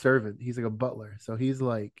like a servant. He's like a butler. So he's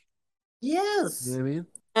like, you know Yes. what I mean?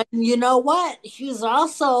 And you know what? He's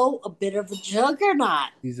also a bit of a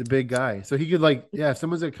juggernaut. He's a big guy. So he could like, yeah, if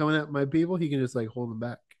someone's like coming at my people, he can just like hold them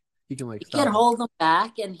back. He can like He can stop them. hold them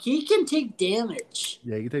back, and he can take damage.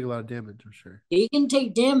 Yeah, he can take a lot of damage for sure. He can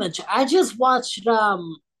take damage. I just watched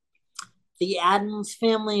the Adams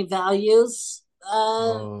Family Values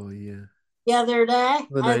Oh yeah. the other day.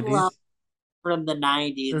 The I love 90s. from the They're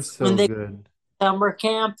 90s when so they good. summer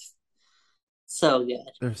camp. So good.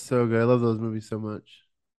 They're so good. I love those movies so much.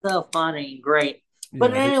 So funny, great.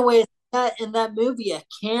 But Yeah. anyways, in that movie, a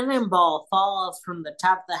cannonball falls from the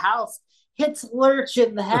top of the house, hits Lurch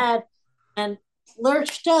in the head, and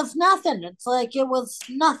Lurch does nothing. It's like it was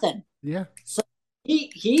nothing. Yeah. So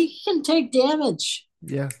he can take damage.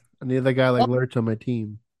 Yeah. I need that guy like Lurch on my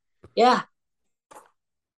team. Yeah.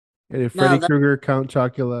 I did No, Freddy Krueger, Count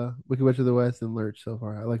Chocula, Wicked Witch of the West, and Lurch so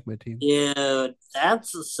far. I like my team. dude,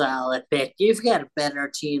 that's a solid pick. You've got a better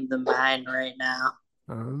team than mine right now.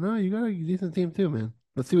 I don't know. You got a decent team too, man.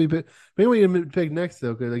 Let's see what you pick. Maybe we can pick next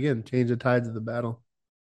though, because again, change the tides of the battle.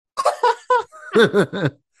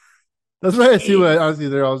 That's why I assume honestly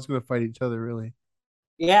they're all just gonna fight each other. Really,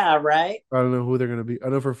 Yeah, right. I don't know who they're gonna be. I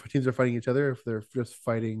don't know if teams are fighting each other, or if they're just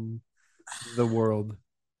fighting the world.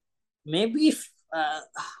 Maybe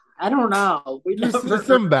I don't know. We It's never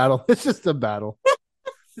some battle. It's just a battle.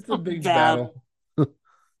 It's a big battle. battle.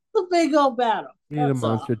 The big old battle. We need a That's all.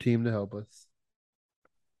 monster team to help us.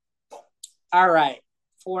 All right.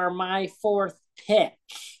 For my fourth pick,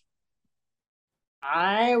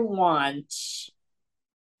 I want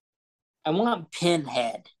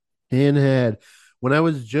Pinhead. Pinhead. When I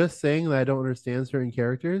was just saying that I don't understand certain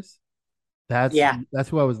characters, that's Yeah, that's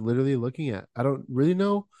who I was literally looking at. I don't really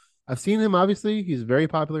know. I've seen him obviously. He's very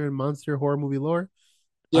popular in monster horror movie lore.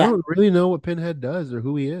 I yeah. don't really know what Pinhead does or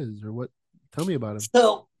who he is or what. Tell me about him.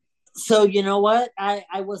 So you know what?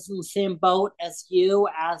 I was in the same boat as you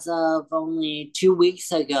as of only 2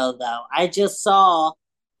 weeks ago though. I just saw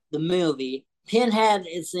the movie. Pinhead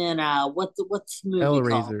is in what's the movie called?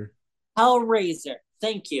 Hellraiser. Hellraiser.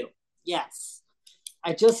 Thank you. Yes.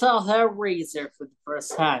 I just saw Hellraiser for the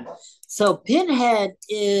first time. So Pinhead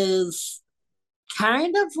is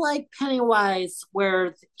kind of like Pennywise,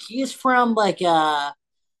 where he's from like a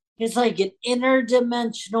it's like an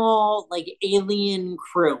interdimensional like alien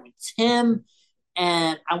crew. It's him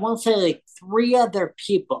and I want to say like three other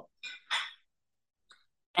people.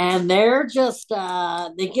 And they're just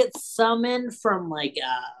they get summoned from like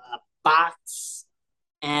a box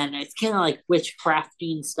and it's kind of like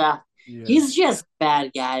witchcrafting stuff. Yeah. He's just a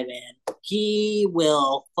bad guy, man. He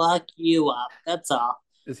will fuck you up. That's all.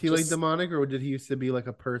 Is he like Just demonic or did he used to be like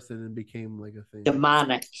a person and became like a thing?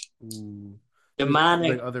 demonic. Ooh. He's like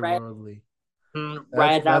Demonic, right? otherworldly.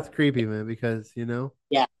 Right That's out. creepy, man, because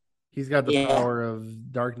Yeah, he's got the yeah, power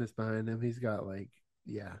of darkness behind him. He's got like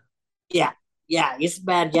yeah. yeah, yeah. He's a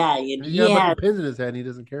bad guy, and And he's got a bunch had of pins in his head and he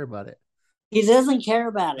doesn't care about it. he doesn't care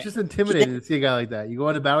about It's it. just He, intimidating to see a guy like that. You go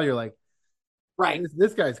into battle, you're like, right,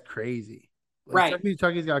 this guy's crazy. Like right.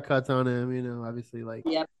 Chucky's got cuts on him, obviously like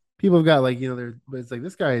Yep. people have got like, but it's like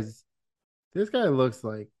this guy looks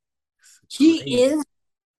like He crazy. is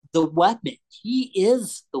the weapon. He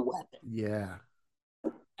is the weapon. Yeah.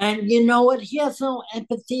 And you know what? He has no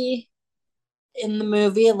empathy in the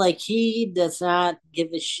movie. Like he does not give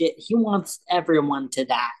a shit. He wants everyone to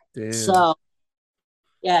die. Damn. So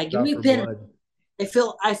yeah, give Out me for Pin. blood.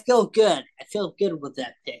 I feel good. I feel good with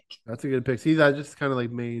that pick. That's a good pick. See, that just kind of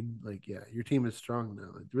like made like, yeah, your team is strong now.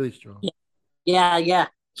 It's really strong. Yeah, yeah, yeah. My,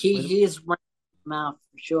 He's running him out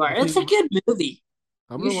for sure. my It's a team, good movie.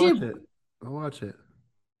 I'm You gonna watch should. it. I'll watch it.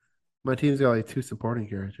 My team's got like two supporting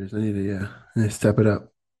characters. I need to step it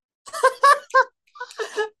up.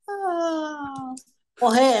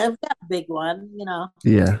 Well, hey, I've got a big one.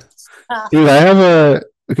 Yeah. Dude, I have a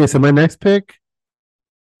okay, so my next pick,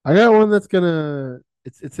 I got one that's gonna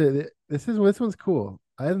it's a this one's cool.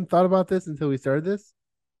 I hadn't thought about this until we started this.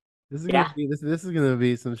 Yeah. This is gonna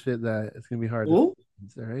be some shit that it's gonna be hard to Ooh,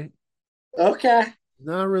 all right. okay. He's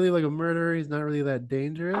not really like a murderer, he's not really that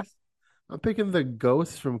dangerous. I'm picking the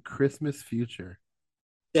ghost from Christmas Future.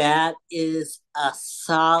 That is a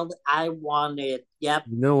solid. I wanted. Yep.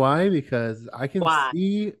 You know why? Because I can Why?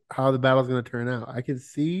 see how the battle's gonna turn out. I can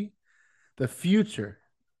see the future.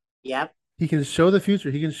 Yep. He can show the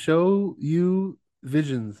future. He can show you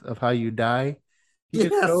visions of how you die. He can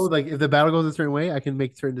show Yes. like if the battle goes a certain way, I can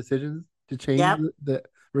make certain decisions to change Yep. the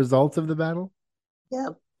results of the battle.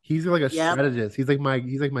 Yep. He's like a Yep. strategist. He's like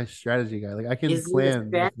my strategy guy. Like I can He's the plan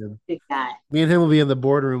with him. strategy guy. Me and him will be in the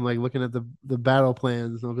boardroom, like looking at the battle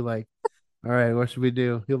plans, and I'll be like, "All right, what should we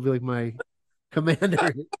do?" He'll be like my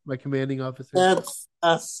commander, my commanding officer. That's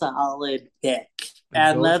a solid pick, The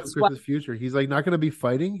and ghost from that's what. Christmas Future. He's like not going to be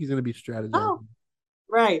fighting. He's going to be Oh, strategizing.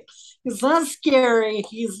 right. He's not scary.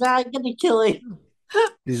 He's not gonna kill you.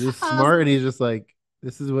 He's just Uh, smart, and he's just like,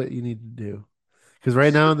 "This is what you need to do." Because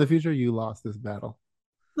right now in the future, you lost this battle.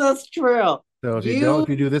 that's true. So You. if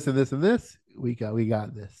you do this and this and this, we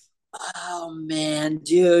got this. Oh man,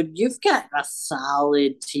 dude, you've got a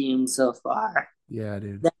solid team so far. Yeah,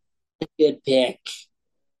 dude. That's a good pick.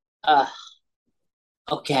 Uh,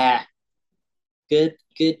 okay.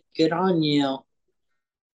 Good on you.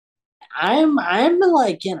 I'm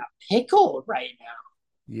like in a pickle right now.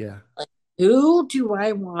 Yeah. Like, who do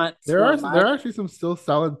I want for There my? are actually some still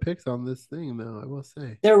solid picks on this thing, though. I will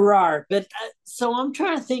say. There are, but so I'm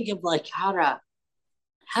trying to think of like how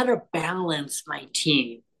to balance my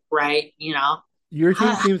team, right? Your team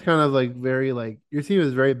How, seems kind of like very like your team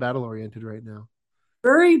is very battle oriented right now.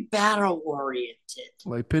 very battle oriented.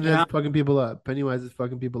 Like You Pinhead's know, fucking people up. Pennywise is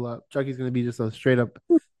fucking people up. Chucky's gonna be just a straight up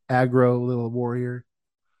aggro little warrior.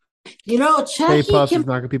 Stay Chucky Puffs can is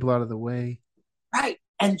knocking people out of the way. right,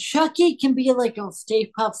 And Chucky can be like on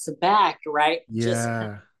Stay Puft's back, right?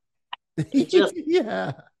 Yeah. Just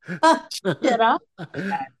Yeah. you know,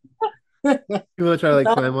 People that try to like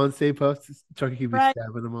climb on Stay Puft, Chucky could be right,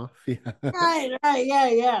 stabbing them off. Yeah.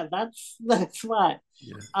 right, yeah. That's why.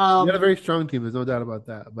 Yeah. You got a Um, very strong team, there's no doubt about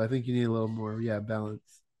that. But I think you need a little more, yeah, balance.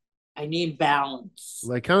 I need balance.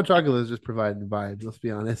 Like Count Chocula is just providing vibes. Let's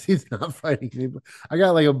be honest. He's not fighting anybody. I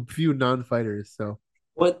got like a few non-fighters, so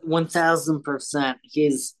What 1000%,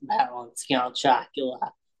 he's balanced,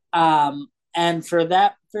 Chocula. And for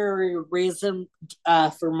that very reason,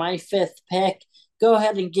 for my fifth pick, go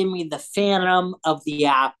ahead and give me the Phantom of the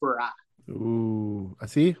Opera. ooh, I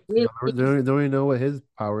see. He- Don't even know what his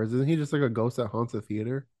power is. Isn't he just like a ghost that haunts a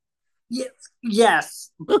theater? Yes,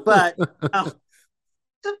 yes, but uh,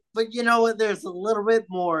 but you know what? There's a little bit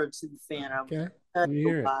more to the Phantom. Okay, Tell let me you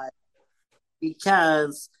hear it. why.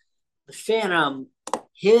 Because the Phantom,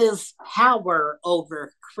 his power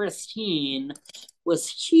over Christine was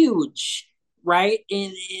huge, right?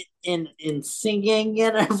 In singing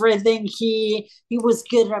and everything, he was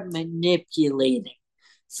good at manipulating.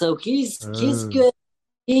 So he's Uh, good.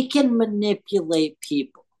 He can manipulate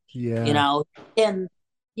people. You yeah, know, and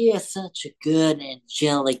he has such a good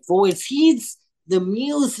angelic voice. He's the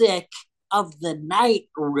music of the night,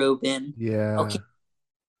 Ruben. Okay, yeah.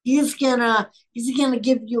 he's gonna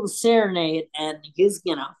give you a serenade, and he's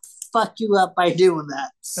gonna fuck you up by doing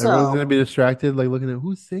that. Everyone's So gonna be distracted, like looking at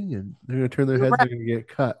who's singing. They're gonna turn their you're heads. right, They're gonna get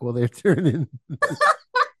cut while they're turning.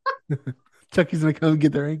 Chucky's gonna come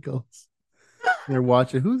get their ankles. They're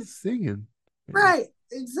watching who's singing. right,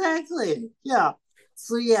 exactly, yeah.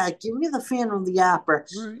 So yeah, give me the Phantom of the Opera.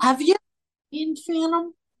 Right? Have you seen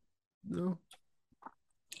Phantom? No.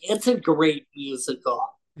 It's a great musical.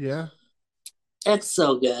 Yeah. It's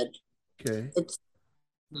so good. Okay. It's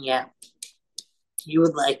yeah, you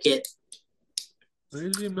would like it.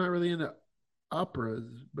 Usually I'm not really into operas,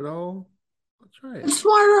 but I'll try it. It's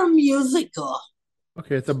more a musical.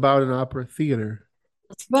 Okay, it's about an opera theater.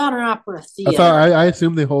 It's about an opera I thought theater. I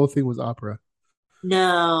assumed the whole thing was opera. I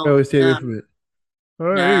No, always stay away no, from it.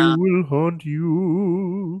 I no. will haunt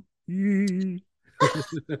you. I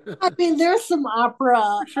mean, there's some opera,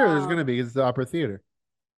 For sure, there's gonna be. It's the opera theater.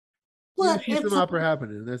 You're gonna but see some it's opera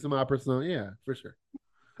happening. There's some opera song. Yeah, for sure.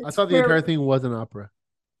 I it's thought the very entire thing was an opera.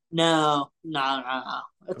 no.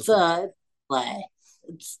 It's Okay. a play.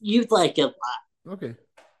 It's you'd like it a lot. Okay.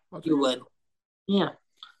 I'll check You it would, out. yeah.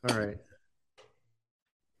 All right.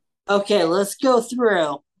 Okay, let's go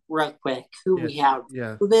through real quick who Yes. we have.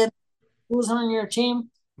 Yeah. Who's on your team?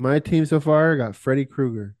 My team so far got Freddy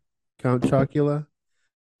Krueger, Count Chocula,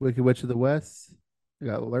 Wicked Witch of the West. I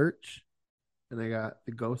got Lurch, and I got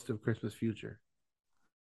the Ghost of Christmas Future.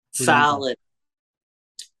 Who do you got? Solid,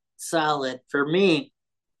 solid. For me,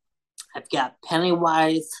 I've got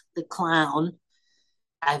Pennywise the Clown.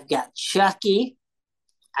 I've got Chucky.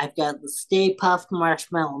 I've got the Stay Puft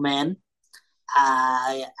Marshmallow Man.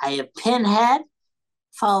 I have Pinhead,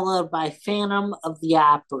 followed by Phantom of the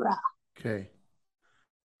Opera. Okay.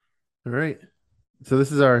 All right. So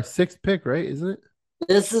this is our sixth pick, right? Isn't it?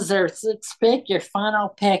 This is our sixth pick, your final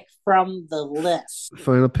pick from the list.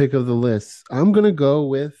 Final pick of the list. I'm gonna go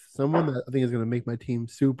with someone that I think is gonna make my team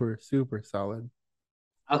super, super solid.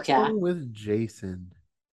 Okay. Go with Jason.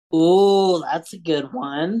 Ooh, that's a good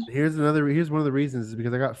one. Here's one of the reasons is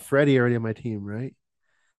because I got Freddy already on my team, right?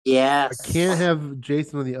 I can't Yes. have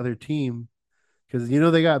Jason on the other team because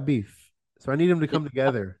they got beef. So I need them to come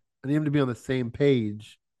together. I need them to be on the same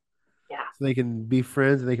page Yeah. so they can be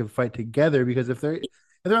friends and they can fight together. Because if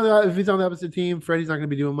he's on the opposite team, Freddy's not going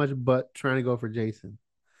to be doing much but trying to go for Jason.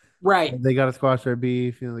 Right. They got to squash their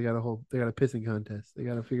beef. They got a pissing contest. They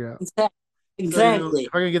got to figure out. So Exactly.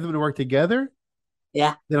 if I can get them to work together,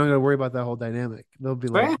 Yeah. they don't got to worry about that whole dynamic. They'll be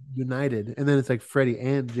like Right. united, and then it's like Freddy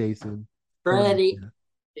and Jason. Freddy.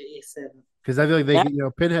 Jason. Because I feel like Yeah.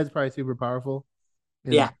 Pinhead's probably super powerful.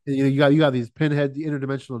 And, Yeah. you got these Pinhead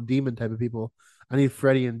interdimensional demon type of people. I need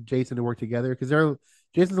Freddy and Jason to work together because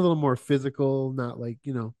Jason's a little more physical, not like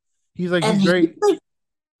And he's he very like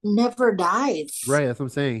never dies. right. That's what I'm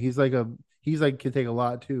saying. He's like can take a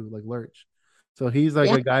lot too, like Lurch. So he's like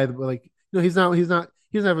Yeah. a guy that like he doesn't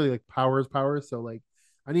have really like powers. So like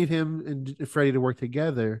I need him and Freddy to work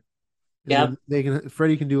together, and Yep. then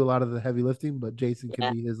Freddy can do a lot of the heavy lifting, but Jason can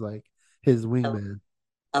Yeah. be his I, wingman,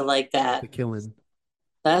 I like that. the killing.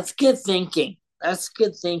 That's good thinking. That's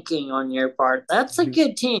good thinking on your part. That's a I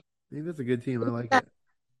good team. think that's a good team. I like Yeah. it.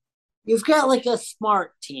 You've got like a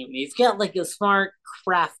smart team. You've got like a smart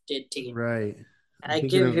crafted team. Right. And I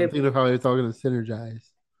give I'm you thinking of how it's all going to synergize.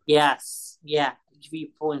 yes. Yeah. I give you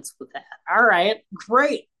points with that. All right.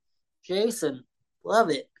 Great. Jason. Love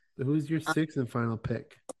it. Who's your sixth and final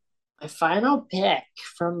pick? My final pick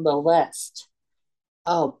from the list.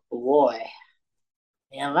 Oh boy.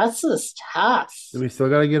 Man, that's just tough. And we still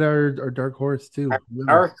got to get our dark horse too.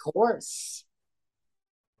 Remember. Dark horse.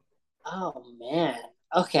 Oh man.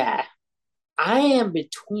 Okay. I'm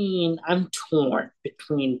torn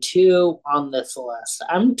between two on this list.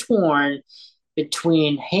 I'm torn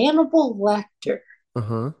between Hannibal Lecter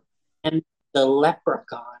Uh-huh. and the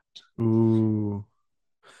Leprechaun. Ooh.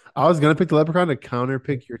 I was gonna pick the leprechaun to counter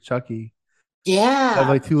pick your Chucky. I have Yeah.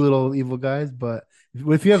 like two little evil guys, but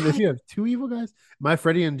if you have two evil guys, my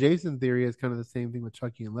Freddy and Jason theory is kind of the same thing with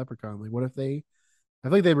Chucky and Leprechaun. Like, what if I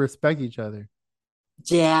feel like they respect each other.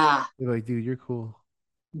 Yeah. They're like, dude, you're cool.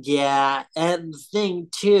 Yeah. And the thing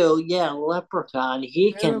too, yeah, Leprechaun,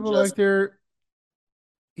 he can Hannibal just Lecter.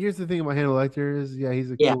 Here's the thing about Hannibal Lecter is, yeah, he's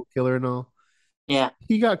a yeah, cool killer and all. yeah.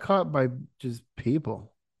 He got caught by just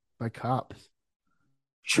people, by cops.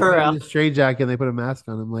 They put him in True. a straitjacket and they put a mask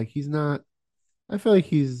on him. Like he's not. I feel like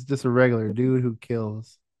he's just a regular dude who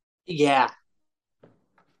kills. Yeah.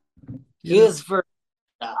 You He know, is for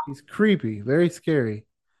he's creepy, very scary.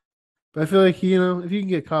 But I feel like if you can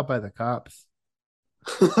get caught by the cops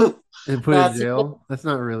and put in that's a good jail, that's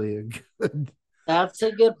not really a good. that's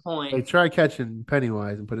a good point. Like try catching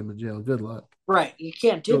Pennywise and put him in jail. Good luck. Right. You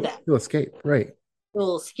can't do that. He'll escape. Right.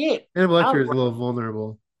 He'll escape. Hannibal Lecter is a Outright. little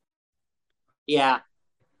vulnerable. Yeah.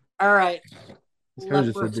 All right. He's kind of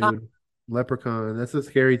just a Leprechaun, dude. Leprechaun. That's a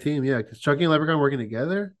scary team. Yeah, because Chucky and Leprechaun working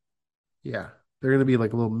together. Yeah, they're gonna be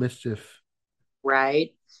like a little mischief.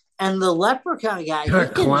 right? And the Leprechaun guy, You got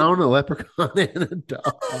he a can clown, a leprechaun, and a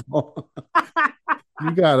doll.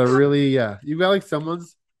 You got a really, yeah. You got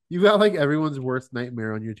like everyone's worst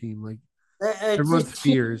nightmare on your team. Like it's a everyone's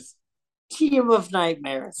fears. team of It's a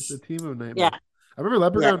nightmares. team of Yeah. nightmares. I remember Yeah.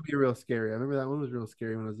 Leprechaun being real scary. I remember that one was real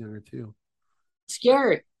scary when I was younger too.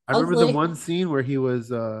 Scary. I remember the Ugly. one scene where he was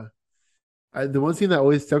the one scene that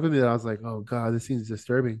always stuck with me that I was like, oh god, this scene's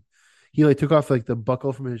disturbing. He like took off like the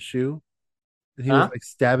buckle from his shoe and he was Huh? like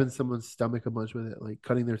stabbing someone's stomach a bunch with it, like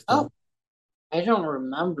cutting their Oh, stomach. I don't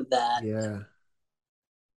remember that. Yeah.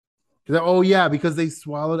 Oh yeah, because they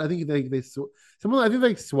swallowed. I think someone. I think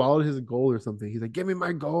they swallowed his gold or something. He's like, "Give me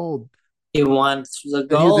my gold," He wants the and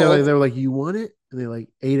gold. they were like, "You want it?" And they like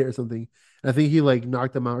ate it or something. And I think he like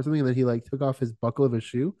knocked them out or something. And then he like took off his buckle of his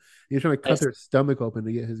shoe. He was trying to cut their stomach open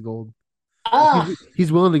to get his gold. Ah,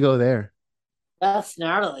 He's willing to go there. that's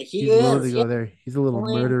gnarly. He He's willing to is. Yeah. go there. He's a little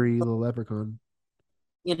murdery little leprechaun.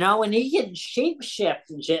 You know, when he can shape shift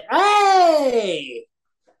and shit. Hey!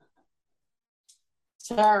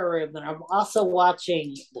 Sorry, but I'm also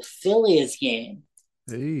watching the Phillies game.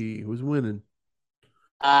 Hey, who's winning?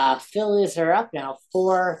 Phillies are up now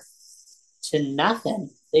 4-0.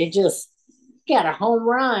 They just got a home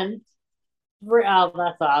run. Oh,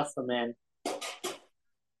 that's awesome, man.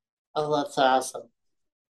 Oh, that's awesome.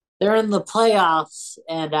 They're in the playoffs,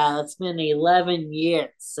 and it's been 11 years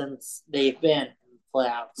since they've been in the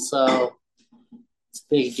playoffs, so it's a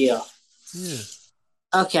big deal. Yeah.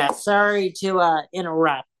 Okay, sorry to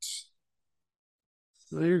interrupt.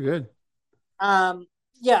 No, you're good.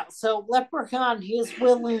 Yeah, so Leprechaun, he's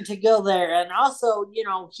willing to go there, and also, you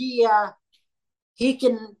know, he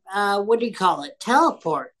can what do you call it?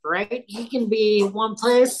 Teleport, right? He can be one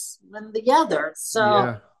place and the other. So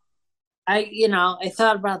Yeah. I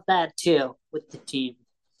thought about that too with the team.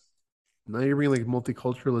 Now you're bringing like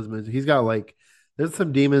multiculturalism. He's got like there's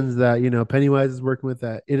some demons that Pennywise is working with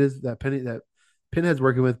that it is that Pinhead's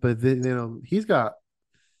working with, but he's got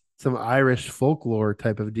some Irish folklore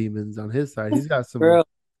type of demons on his side. True.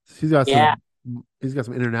 He's got Yeah.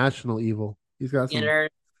 some international evil. He's got You know,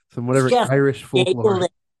 some he's whatever got Irish folklore.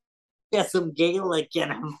 Gaelic, some Gaelic in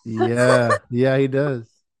him. Yeah, yeah, he does.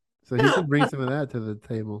 So he can bring some of that to the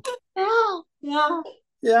table. Yeah, yeah,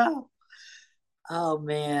 yeah. Oh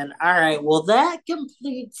man. All right. Well, that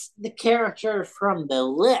completes the character from the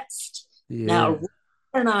list. Yeah. Now, Rick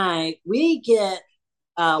and we get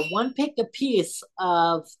one pick a piece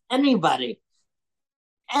of anybody.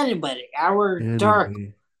 Anybody. Our dark.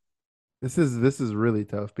 Anyway, this is really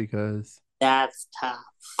tough because That's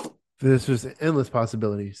tough. there's just endless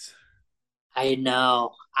possibilities. I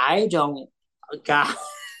know. I don't. God.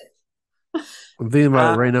 I'm thinking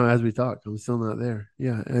about it right now as we talk. I'm still not there.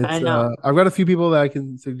 Yeah, I it's know. I've got a few people that I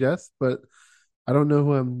can suggest, but I don't know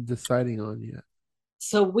who I'm deciding on yet.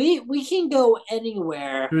 So we can go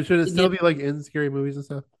anywhere. Should it To still get be like in scary movies and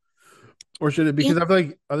stuff? Or should it in, because I feel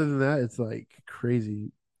like other than that, it's like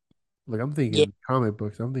crazy. Like I'm yeah. thinking comic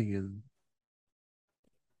books. I'm thinking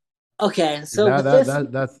Okay. So that that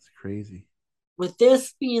that that's crazy. with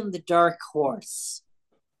this being the dark horse,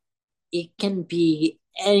 it can be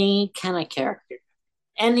any kind of character,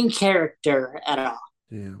 any character at all.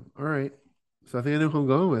 Damn. All right. So I think I know who I'm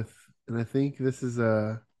going with, and I think this is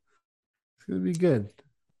it's gonna be good.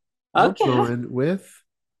 I'm Okay. going with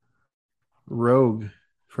Rogue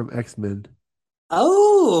from X-Men.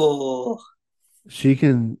 Oh, She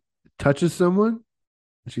can touches someone,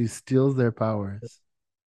 she steals their powers.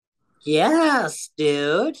 yes,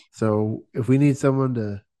 dude. So if we need someone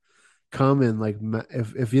to come and like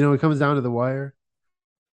if you know it comes down to the wire,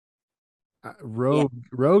 Yeah,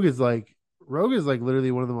 Rogue is like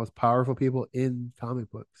literally one of the most powerful people in comic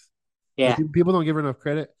books. Like yeah, people don't give her enough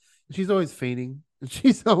credit. She's always feigning.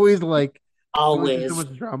 She's always like going through so always.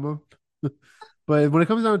 much drama. But when it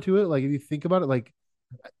comes down to it, like if you think about it, like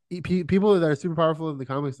people that are super powerful in the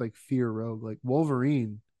comics like fear Rogue. Like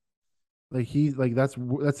Wolverine, like he like that's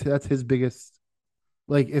his biggest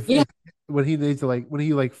like Yeah, if when he needs to like when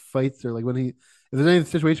he like fights or like when he if there's any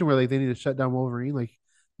situation where like they need to shut down Wolverine, like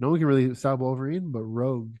no one can really stop Wolverine, but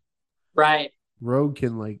right. Rogue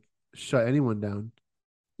can like shut anyone down.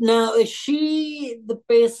 Now, is she the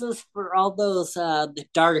basis for all those the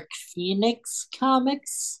Dark Phoenix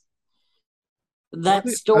comics? No, That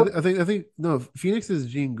story. I think no. Phoenix is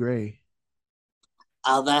Jean Grey.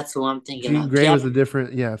 Oh, that's what I'm thinking Jean of. Grey Yeah, was a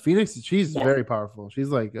different. Yeah, Phoenix. She's yeah, very powerful. She's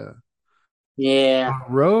like yeah.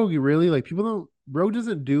 Rogue. Really, like people don't. Rogue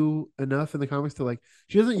doesn't do enough in the comics to like.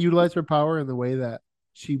 She doesn't utilize her power in the way that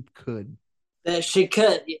she could. That she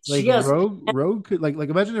could. Like She has. Rogue could like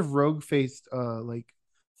imagine if Rogue faced like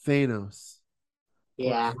Thanos or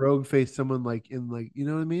Yeah, Rogue faced someone like in like you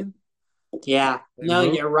know what I mean? yeah. Like No,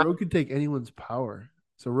 you're right. Rogue could take anyone's power.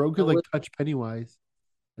 So Rogue could It like was- touch Pennywise,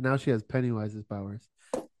 and now she has Pennywise's powers.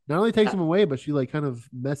 Not only takes him away, but she like kind of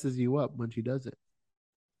messes you up when she does it.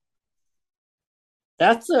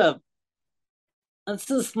 That's a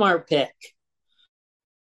smart pick.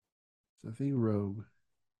 So I think Rogue.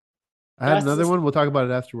 I had That's another one. We'll talk about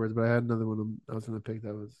it afterwards, but I had another one I was gonna pick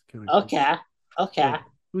that was kind of cool. okay. Okay.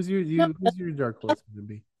 So No, who's your dark horse gonna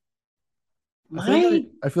be? my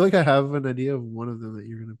I feel like I have an idea of one of them that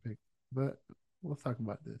you're gonna pick, but we'll talk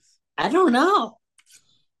about this. I don't know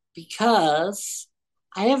because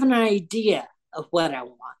I have an idea of what I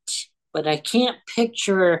want, but I can't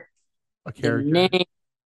picture A the character. name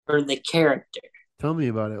or the character. Tell me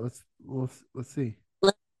about it. Let's see.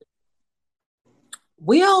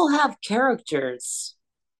 We all have characters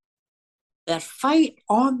that fight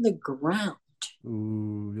on the ground.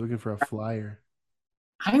 Ooh, you're looking for a flyer.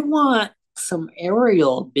 I want some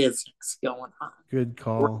aerial business going on. Good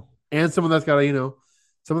call. And someone that's gotta,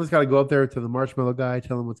 someone that's gotta go up there to the marshmallow guy,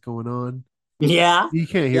 tell him what's going on. Yeah, You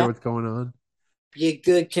can't hear yeah. what's going on. Be a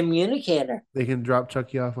good communicator. They can drop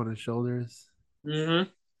Chucky off on his shoulders.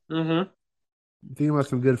 Mm-hmm. Mm-hmm. Think about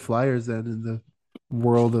some good flyers then in the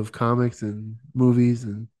world of comics and movies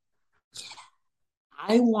and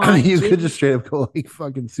I I mean want you give could just straight up go like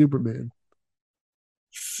fucking Superman.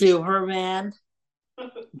 Superman.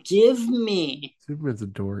 Give me Superman's a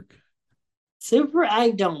dork. super.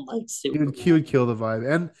 I don't like Superman. He would kill the vibe.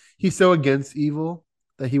 And he's so against evil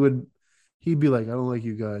that he'd be like, I don't like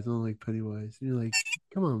you guys. I don't like Pennywise. And you're like,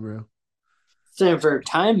 come on, bro. Time for a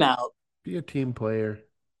timeout. Be a team player.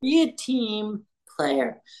 Be a team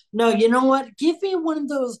player. No, you know what? Give me one of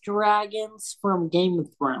those dragons from Game of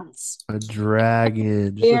Thrones. A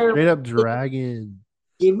dragon. Just a Here, straight up dragon.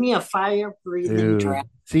 give me a fire breathing Dude. dragon.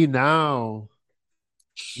 See now.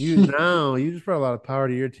 You just brought a lot of power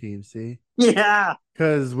to your team, see? Yeah.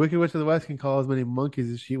 Because Wicked Witch of the West can call as many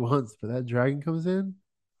monkeys as she wants, but that dragon comes in,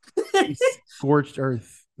 scorched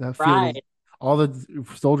earth. That feels Right. all the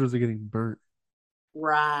soldiers are getting burnt.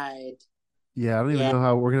 Right. Yeah, I don't even Yeah. know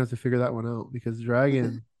how we're gonna have to figure that one out because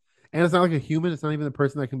dragon, and it's not like a human. It's not even a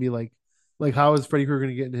person that can be like how is Freddy Krueger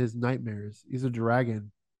gonna get into his nightmares? He's a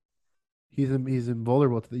dragon. He's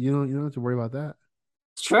invulnerable to the. You don't have to worry about that.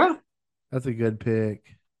 It's true. That's a good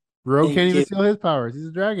pick. Rogue Thank can't even you. steal his powers. He's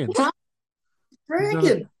a dragon. He's not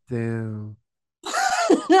Dragon. damn.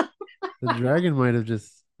 The dragon might have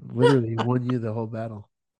just literally won you the whole battle.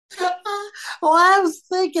 Well, I was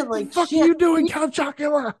thinking, What the like, fuck are shit. you doing, Count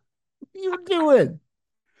Chocula? What are you doing?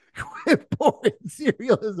 Quit pouring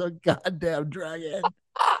cereal as a goddamn dragon.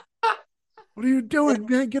 What are you doing,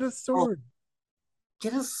 man? Get a sword.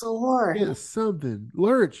 Get a sword. Get something.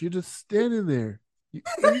 Lurch, you're just standing there. You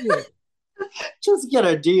idiot. Just get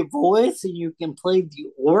a deep voice and you can play the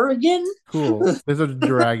organ. Cool. There's a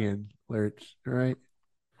dragon, Lurch. All right.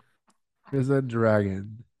 There's a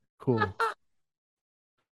dragon. Cool.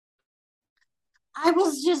 I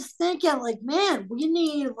was just thinking, like, man, we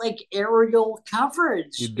need like aerial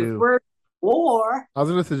coverage. You If do. we're Or I was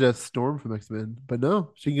gonna suggest Storm from X-Men, but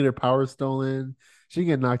no, she can get her powers stolen. She can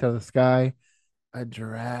get knocked out of the sky. A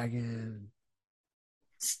dragon.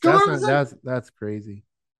 That's Storm's not a that's crazy.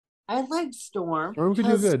 I like Storm Storm could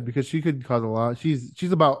do because good because she could cause a lot. She's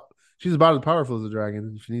about as powerful as a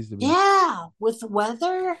dragon if she needs to be. yeah, with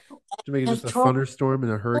weather To make it just a control, thunderstorm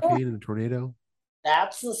and a hurricane and a tornado.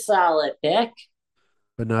 that's a solid pick.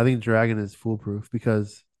 But no, I think dragon is foolproof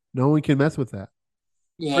because no one can mess with that.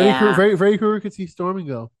 Yeah, Freddy Krueger could see Storm and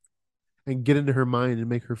go and get into her mind and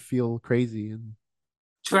make her feel crazy and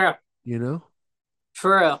true, you know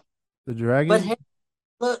true. the But dragon. hey,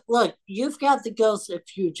 look, you've got the Ghost of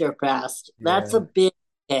Future Past. That's a Yeah. big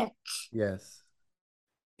pick Yes.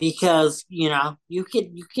 because you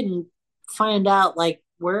can find out like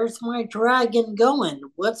where's my dragon going?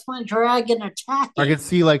 What's my dragon I can attacking?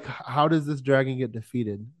 see like how does this dragon get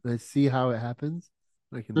defeated? And I see how it happens.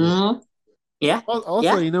 I can do it. Hmm. Yeah, Also,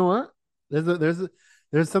 yeah. you know what?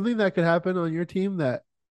 There's something that could happen on your team that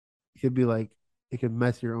could be like it could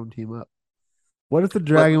mess your own team up. What if the What?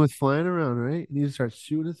 dragon was flying around, right? And he starts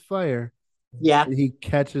shooting his fire Yeah. and he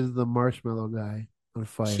catches the marshmallow guy on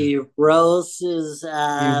fire. He roasts He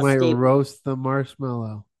might Staples. roast the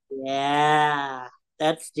marshmallow. Yeah,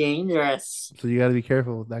 that's dangerous. So you got to be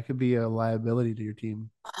careful. That could be a liability to your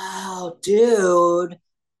team. Oh, dude.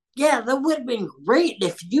 Yeah, that would have been great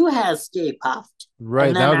if you had Stay Puffed. And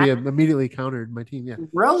Right. That then would I be immediately countered my team. Yeah.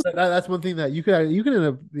 roast. That's one thing that you could end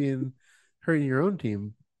up being hurting your own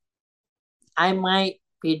team. I might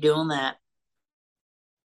be doing that.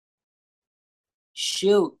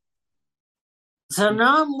 Shoot. So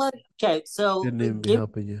now I'm looking. Okay, so Didn't even be give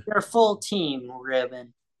helping you. your full team,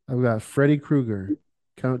 Ribbon. I've got Freddy Krueger,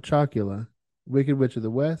 Count Chocula, Wicked Witch of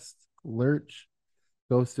the West, Lurch,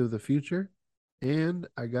 Ghost of the Future, and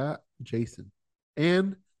I got Jason.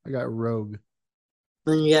 And I got Rogue.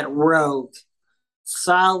 Then you got Rogue.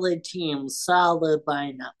 Solid team, solid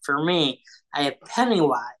lineup. For me, I have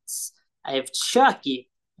Pennywise. I have Chucky,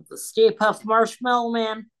 the Stay Puft Marshmallow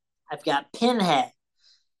Man. I've got Pinhead,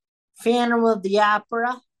 Phantom of the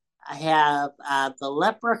Opera. I have the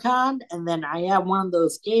Leprechaun, and then I have one of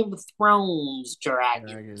those Game of Thrones Dragon.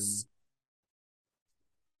 dragons.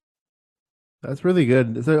 That's really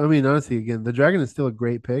good. So I mean, honestly, again, the dragon is still a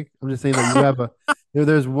great pick. I'm just saying that you have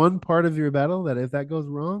there's one part of your battle that if that goes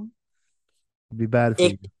wrong, it'd be bad for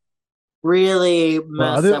It you. really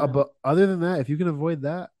messed up. But other than that, if you can avoid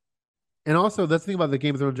that, and also that's the thing about the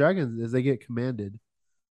Game of Thrones dragons is they get commanded.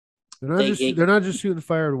 They get They're not just shooting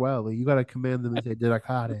fire wildly. You got to command them and say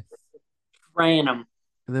Dracarys. random.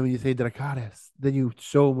 And then when you say Dracarys, then you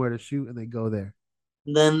show them where to shoot and they go there.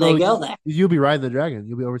 Then they So go there. you'll be riding the dragon.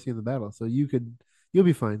 You'll be overseeing the battle. So you'll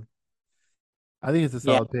be fine. I think it's a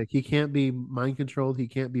Yeah, solid pick. He can't be mind controlled. He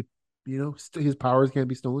can't be, his powers can't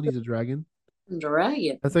be stolen. He's a dragon.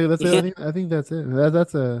 dragon. That's it. Yeah. I think that's it.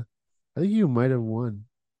 I think you might have won.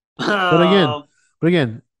 But again, Oh,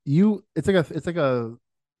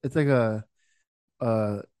 it's like a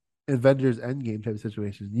uh Avengers Endgame type of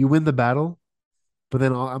situation. You win the battle, but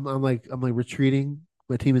then I'm like retreating.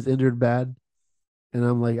 My team is injured bad, and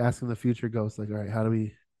I'm like asking the future ghost, like, all right,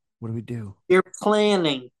 what do we do? you're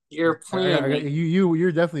planning. You're planning.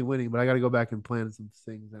 You're definitely winning, but I got to go back and plan some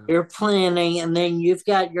things out. You're planning, and then you've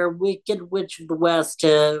got your Wicked Witch of the West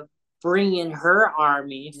to bring in her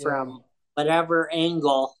army Yeah. from whatever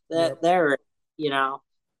angle that Yep. they're, you know.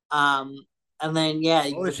 Um, and then yeah,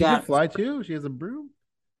 Oh, you've she can got fly too. She has a broom.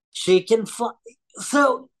 she can fly.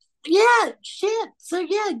 So yeah, shit. So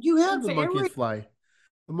yeah, you All have the monkeys every fly.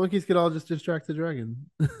 The monkeys could all just distract the dragon,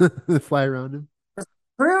 fly around him.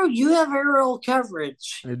 crew. You have aerial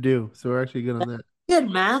coverage. I do. So we're actually good on that. Good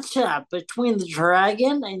matchup between the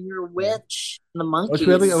dragon and your Yeah. witch and the I monkeys.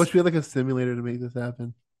 wish we had like a simulator to make this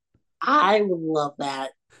happen. I would love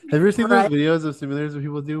that. Have you ever seen those Right? videos of simulators that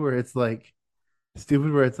people do where it's like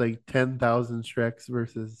stupid, where it's like 10,000 Shreks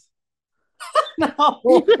versus. You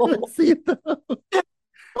No. haven't seen those?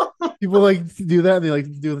 People like do that and they like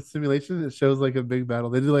do the simulation. It shows like a big battle.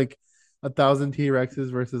 They do like 1,000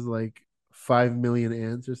 T-Rexes versus like 5 million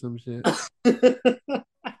ants or some shit.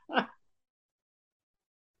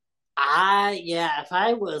 Yeah, if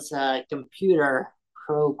I was a computer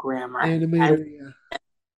programmer, Animator, yeah.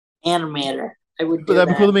 animator, I would But do that'd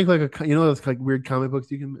be cool to that. make like those like weird comic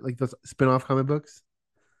books you can like those spin-off comic books.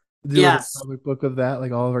 Do like a Yes, comic book of that,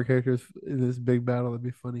 like all of our characters in this big battle. That'd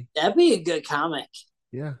be funny. that'd be a good comic.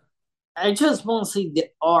 Yeah. I just want to see the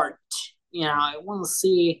art. I want to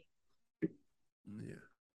see. Yeah.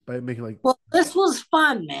 By making like Well, this was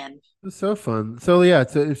fun, man. it's so fun. So yeah,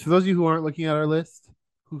 so for those of you who aren't looking at our list,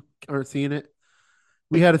 who aren't seeing it,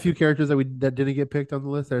 We had a few characters that didn't get picked on the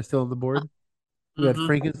list that are still on the board. We had Mm-hmm.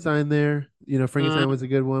 Frankenstein there. Frankenstein Mm, was a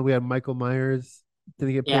good one. We had Michael Myers,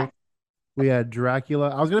 didn't get yeah. picked. We had Dracula.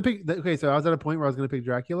 I was gonna pick. Okay, so I was at a point where I was gonna pick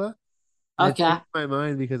Dracula, and I Okay. changed my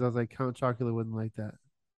mind because I was like, Count Chocula wouldn't like that.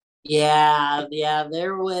 Yeah. Yeah.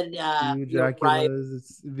 There would. Two You're right.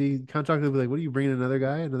 Draculas. The Count Chocula would be like, "What are you bringing another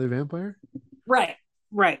guy, another vampire? Right.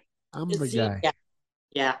 Right. I'm the See. guy." Yeah.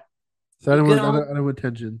 Yeah. So I You don't can want. only. I don't want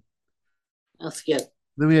tension. That's good.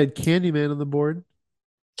 Then we had Candyman on the board.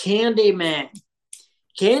 Candyman.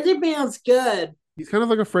 Candyman's good. He's kind of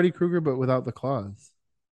like a Freddy Krueger, but without the claws.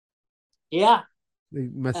 Yeah. He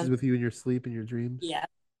messes And with you in your sleep and your dreams. yeah.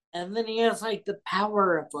 And then he has like the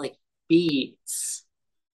power of like beats.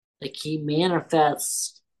 Like he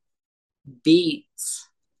manifests beats.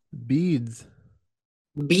 Beads.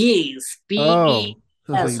 Bees. Oh,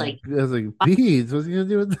 BES. Like I was like beads. What's he gonna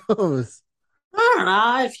do with those? I don't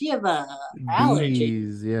know if you have a allergy.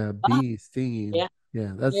 Bees. Yeah, Oh, bees stinging. yeah.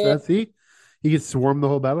 Yeah, Yeah. that's he could swarm the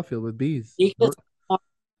whole battlefield with bees. Because No, that's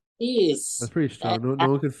bees. pretty strong. No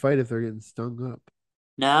one could fight if they're getting stung up.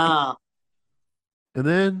 No. And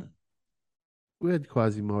then we had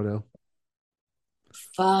Quasimodo.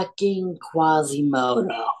 Fucking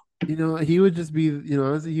Quasimodo. He would just be,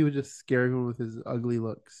 honestly, he would just scare everyone with his ugly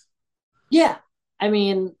looks. Yeah. I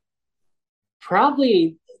mean,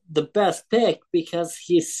 probably the best pick because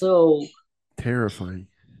he's so Terrifying.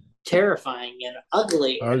 terrifying and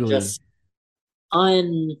ugly and Ugly. just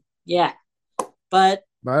yeah. But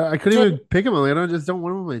But I couldn't to, even pick him. Like, I just don't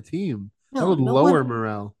want him on my team. That no, would no lower one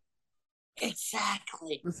morale.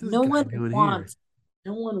 exactly. What's this No guy one doing here? wants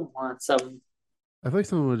no one wants him. I feel like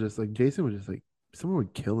someone would just like Jason would just like someone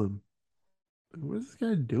would kill him. What is this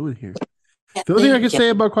guy doing here? Yeah, The only thing I can say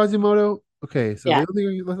about Quasimodo, okay, so yeah, the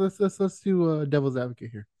only thing let's do devil's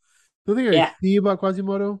advocate here. The only thing I yeah. see about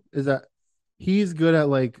Quasimodo is that he's good at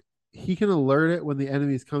like he can alert it when the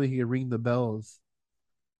enemy is coming. He can ring the bells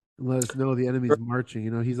and let us know the enemy's marching.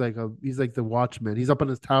 He's like the watchman. He's up on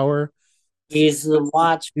his tower. He's the He's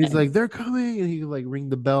watchman. like they're coming, and he can like ring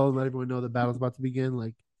the bell and let everyone know the battle's about to begin.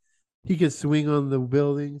 Like he could swing on the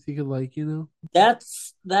buildings. He could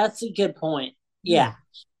That's a good point. yeah, Yeah.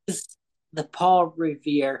 He's the Paul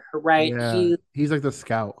Revere, right? yeah. He's like the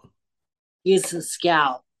scout. He's a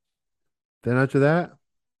scout. Then after that,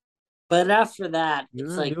 But after that, you're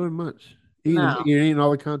it's not like, doing much. no. You're eating all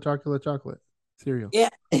the Count Chocula chocolate cereal. Yeah.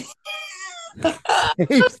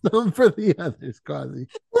 Save some for the others, Quasi.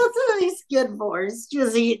 That's what he's good for. He's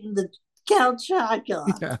just eating the Count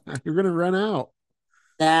Chocula. Yeah, you're gonna run out.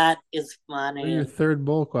 That is On your funny. third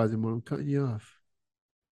bowl, Quasimodo. I'm cutting you off.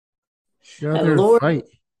 You're out there And to Lord, fight.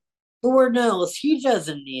 Lord knows he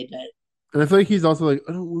doesn't need it. And I feel like he's also like,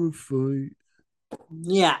 I don't want to fight.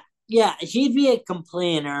 Yeah. Yeah. He'd be a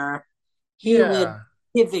complainer. He would Yeah.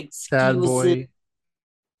 give Sad excuses. boy.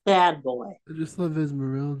 Bad boy. I just love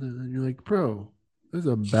Esmeralda. And you're like, bro, there's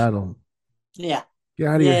a battle. Yeah. Get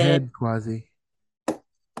out of your Yeah. head, Quasi.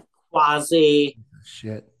 Quasi.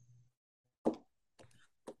 Shit. Yeah,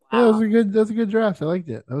 Wow. that was a good draft. I liked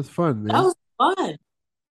it. That was fun, That man. was fun.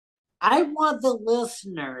 I want the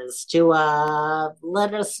listeners to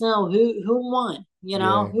let us know who won,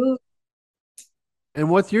 Yeah. who And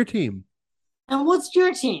what's your team? and what's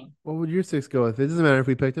your team? What would your six go with? It doesn't matter if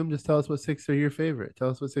we picked them. Just tell us what six are your favorite. Tell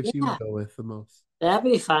us what six you Yeah, would go with the most. that'd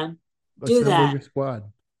be fun. Do Assemble that. your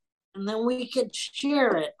squad. And then we could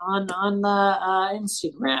share it on the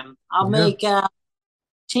Instagram. I'll Yeah, make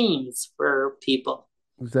teams for people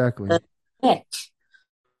exactly. to pick.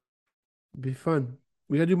 It'd be fun.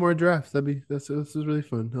 We gotta do more drafts. This is really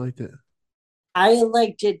fun. I liked it. I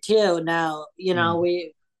liked it too. Now, Mm.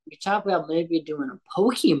 we talk about maybe doing a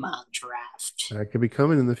Pokemon draft. That could be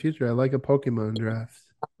coming in the future. I like a Pokemon draft.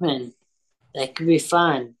 And that could be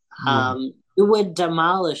fun. Yeah. You would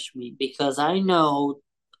demolish me because I know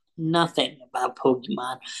nothing about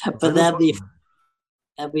Pokemon, I but know Pokemon.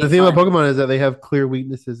 that'd be The thing about fun. Pokemon is that they have clear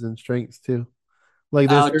weaknesses and strengths too. Like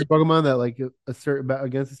there's Oh, certain Pokemon that like a certain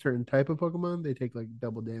against a certain type of Pokemon, they take like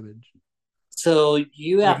double damage. so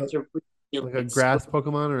you Like have a to like a really grass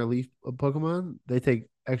Pokemon or a leaf Pokemon, they take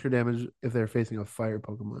extra damage if they're facing a fire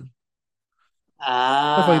Pokemon.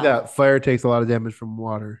 Stuff like ah, that. Fire takes a lot of damage from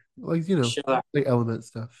water. Like, sure, like element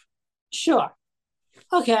stuff. sure.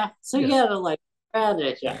 Okay, so you Yeah. gotta like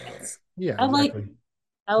strategize. Yeah, I like exactly.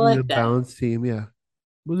 I You need a like that. balanced team. Yeah.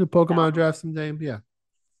 We'll do Pokemon draft someday. Yeah.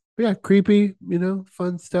 But yeah, creepy,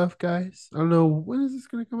 fun stuff, guys. I don't know when is this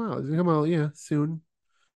gonna come out. It's gonna come out, yeah, soon.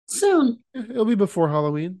 Soon. Yeah, it'll be before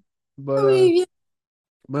Halloween. But I mean, yeah,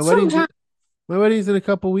 my wedding's sometime. my wedding's in a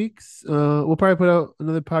couple weeks. We'll probably put out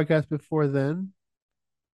another podcast before then.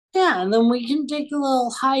 Yeah, and then we can take a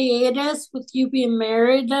little hiatus with you being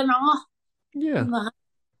married and all. Yeah. And the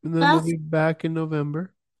And then we'll best be back in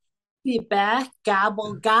November. be back.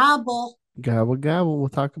 Gobble gobble. Gobble gobble. We'll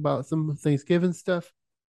talk about some Thanksgiving stuff.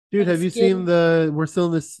 Dude, have you seen Thanksgiving. we're still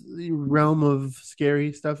in this realm of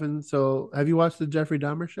scary stuff. And so have you watched the Jeffrey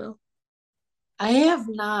Dahmer show? I have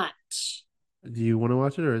not. Do you want to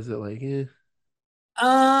watch it or is it like, eh?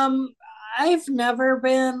 Um, I've never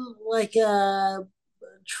been like a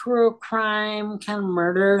true crime kind of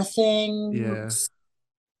murder thing, Yeah,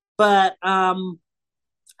 but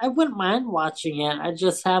I wouldn't mind watching it. I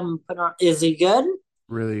just haven't put on. Is he good?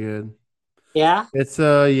 really good. Yeah. It's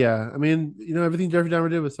yeah. I mean, everything Jeffrey Dahmer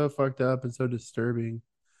did was so fucked up and so disturbing.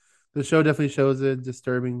 The show definitely shows it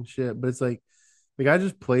disturbing shit, but it's like the guy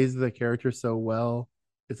just plays the character so well.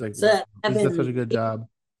 It's like, wow, So he does such Evan, a good job.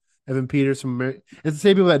 Evan Peters from it's the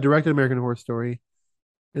same people that directed American Horror Story,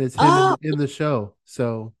 and it's him oh, in the show.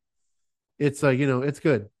 So it's like, it's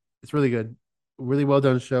good. It's really good. Really well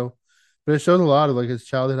done show. But it shows a lot of like his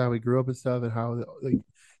childhood, how he grew up and stuff, and how like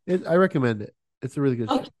I recommend it. It's a really good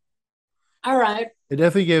show. okay. All right. It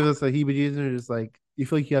definitely gave us like heebie-jeebies, and just like you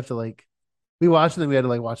feel like you have to like we watched it and we had to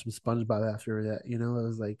like watch some SpongeBob after that. It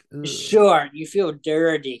was like, ugh. Sure. You feel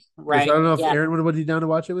dirty, Yes, I right? don't know if Yeah. Erin would be down to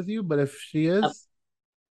watch it with you, but if she Uh, is,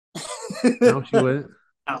 no, she wouldn't.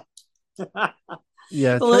 no.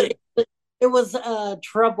 Yeah, Well, try. it was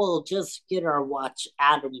trouble just to get her watch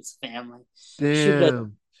Adam's Family. She doesn't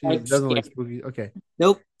Damn, she like doesn't like scary. spooky. Okay,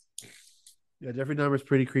 Nope. yeah, Jeffrey Dahmer's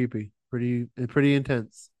pretty creepy, pretty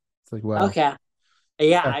intense. It's like wow. Okay. Yeah,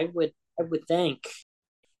 Yeah, I would think.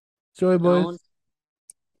 Joy Boys, No,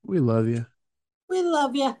 we love you. we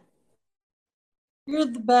love you. You're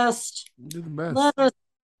the best. You're the best. Let us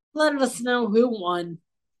let us know who won.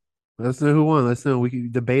 Let us know who won. Let us know. We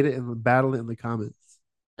can debate it and battle it in the comments.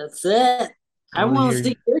 That's it. I I want to want to hear.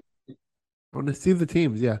 see your I want to see the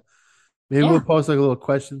teams. Yeah, maybe we'll yeah. post like a little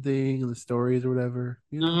question thing in the stories or whatever.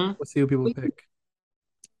 Mm-hmm. We'll see what people We pick.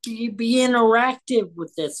 be interactive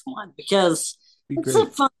with this one because Be it's a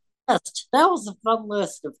great. fun list. That was a fun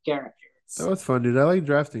list of That characters. was fun, dude. I like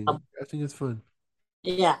drafting. Um, Drafting is fun.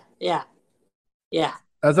 yeah, yeah, yeah.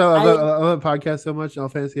 That's how I I love that podcast so much. I'll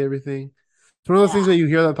fancy everything. It's one of those things yeah, that you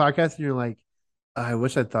hear that podcast and you're like, I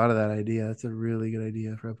wish I thought of that idea. That's a really good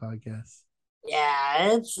idea for a podcast.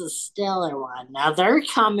 yeah. It's a stellar one. Now they're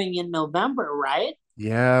coming in November, right?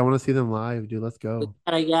 Yeah, I want to see them live, dude. Let's We go.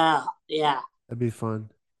 gotta go. Yeah, That'd be fun.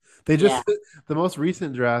 They yeah. just the most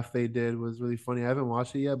recent draft they did was really funny. I haven't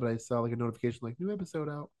watched it yet, but I saw like a notification like new episode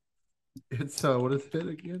out. It's what is it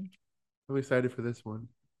again? I'm excited for this one.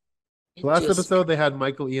 The It last just episode they had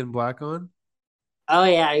Michael Ian Black on, oh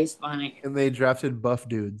yeah, he's funny. and they drafted buff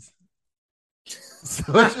dudes. So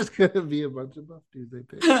it's just gonna be a bunch of buff dudes they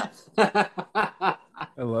picked. I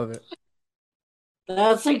love it.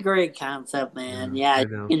 That's a great concept, man. Yeah, Yeah, I you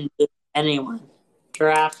know. can do anyone,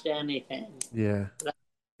 draft anything. Yeah,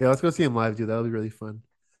 yeah. Let's go see them live, dude. That'll be really fun.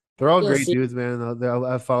 They're all You'll great see. dudes, man.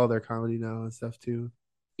 I follow their comedy now and stuff too.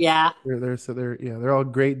 Yeah, They're all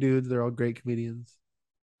great dudes. They're all great comedians.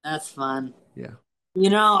 that's fun. Yeah,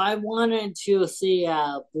 I wanted to see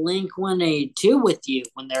Blink 182 with you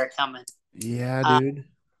when they're coming. yeah, Uh, dude.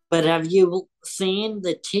 but have you seen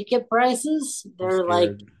the ticket prices? I'm They're like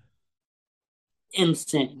scared.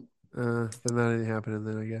 insane. Then that ain't happening.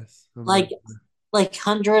 Then I guess I'm not. Like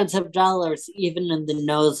hundreds of dollars, even in the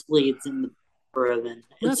nosebleeds in the bourbon.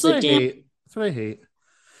 That's It's what a I damn. hate. That's what I hate.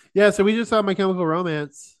 Yeah, so we just saw My Chemical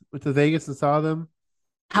Romance. Went to Vegas and saw them.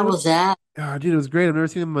 It How was, was that? oh, dude, it was great. I've never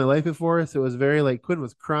seen them in my life before, so it was very like Quinn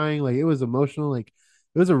was crying, like it was emotional, like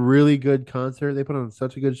it was a really good concert. They put on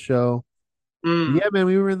such a good show. Mm, Yeah, man,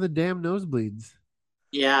 we were in the damn nosebleeds.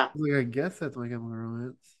 yeah. Like I guess that's My Chemical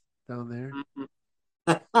Romance down there. Mhm.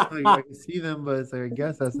 Like I can see them, but it's like I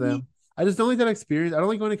guess that's them. I just don't like that experience. I don't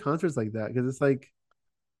like going to concerts like that because it's like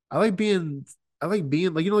I like being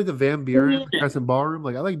like like the Van Buren, the Crescent Ballroom.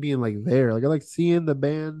 Like I like being like there. Like I like seeing the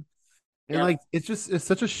band. And Yep. like it's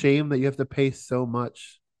such a shame that you have to pay so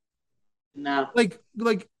much. No. Like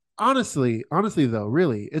honestly though,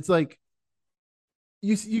 really, it's like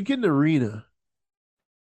you get an arena.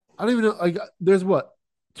 I don't even know. Like there's what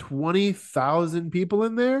 20,000 people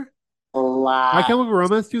in there. A My lot. Chemical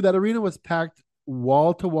Romance, dude, that arena was packed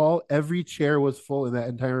wall to wall. Every chair was full in that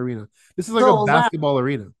entire arena. This is like a Sold out. basketball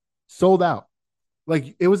arena, sold out.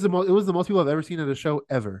 Like it was the most people I've ever seen at a show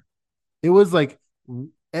ever. It was like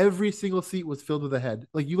every single seat was filled with a head.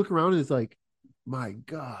 Like you look around and it's like, my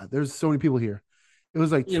God, there's so many people here. It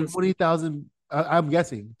was like I 20,000. I'm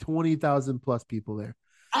guessing 20,000 plus people there.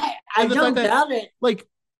 I And the fact don't that doubt it. like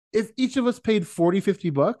if each of us paid 40,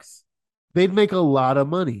 $50, they'd make a lot of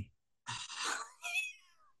money.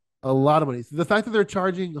 A lot of money. So the fact that they're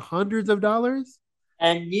charging hundreds of dollars,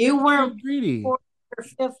 And you that's so weren't greedy.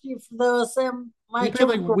 450 for those My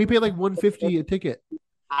Chemical. We paid like 150 a ticket.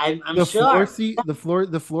 I'm The floor sure, seat,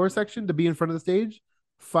 the floor section to be in front of the stage,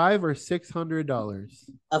 $500 or $600.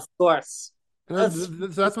 of course. That's So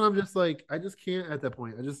that's when I'm just like, I just can't at that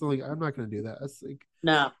point. I just like I'm not gonna do that. That's like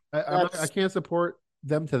no, I that's can't support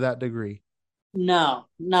them to that degree. no,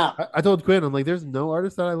 I told Quinn, I'm like, there's no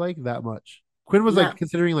artist that I like that much. Quinn was no. like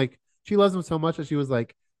considering like she loves them so much that she was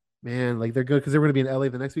like, man, like they're good because they're gonna be in LA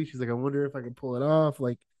the next week. She's like, I wonder if I can pull it off.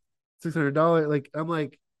 Like $600. Like I'm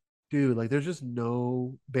like, dude, like there's just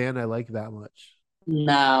no band I like that much.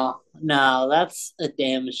 No, that's a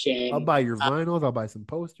damn I'll shame. buy your vinyls, I'll buy some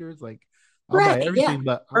posters, like I'll buy Right, yeah. everything,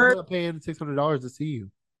 but I'm Or not paying $600 to see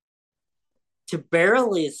you. to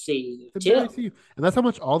barely see To you barely too. see you. And that's how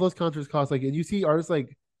much all those concerts cost. Like, and you see artists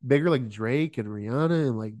like bigger, like Drake and Rihanna,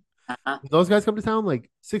 and like Uh-huh. those guys come to town, like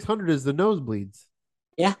 600 is the nosebleeds.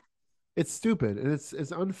 Yeah, It's stupid and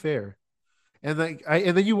it's unfair. And like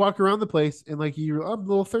and then you walk around the place and like I'm a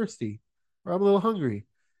little thirsty or I'm a little hungry.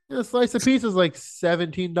 And a slice of pizza is like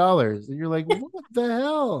 $17. And you're like, what the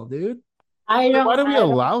hell, dude? Like, why do we I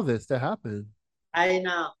don't, allow this to happen? I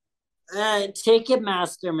know.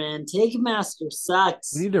 Ticketmaster, man. Ticketmaster We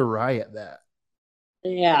sucks. need to riot that.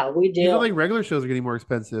 Yeah, we Even do. like regular shows are getting more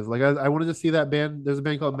expensive. Like I wanted to see that band. There's a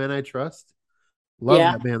band called Men I Trust. Love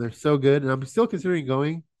Yeah, that band. They're so good. And I'm still considering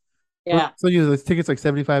going. But yeah. so you know, those tickets like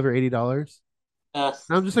 75 or $80. Uh,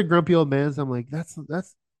 And I'm just a grumpy old man. So I'm like,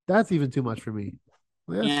 that's even too much for me.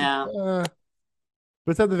 Like, that's just, yeah.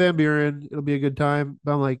 but it's at the Van Buren. It'll be a good time.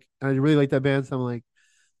 But I'm like, I really like that band. So I'm like,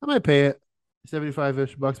 I might pay it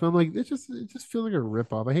 75-ish bucks. But I'm like, it just feels like a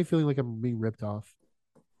rip off. I hate feeling like I'm being ripped off.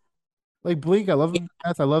 Like Blink, I love them.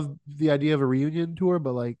 I love the idea of a reunion tour,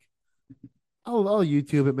 but like I'll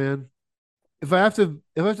YouTube it, man. If I have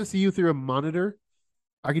to see you through a monitor,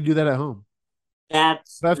 I can do that at home.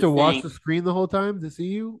 That's If I have the to watch thing. the screen the whole time to see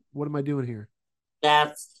you, what am I doing here?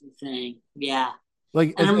 That's the thing. Yeah.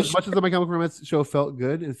 Like And I'm as sure much as the My Chemical Romance show felt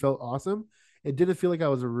good and felt awesome, it didn't feel like I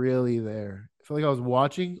was really there. I felt like I was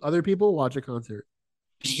watching other people watch a concert.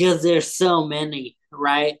 because there's so many,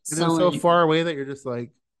 right? And it was So so many. far away that you're just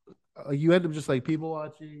like you end up just like people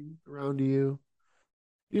watching around you.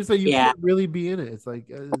 You're just like you Yeah. can't really be in it. It's like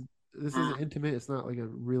this Uh, isn't intimate. It's not like a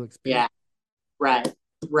real experience. yeah. Right.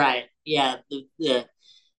 Right. Yeah. The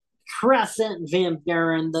Crescent, Van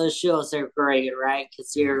Buren, those shows are great, right?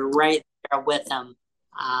 Because Yeah. you're right there with them.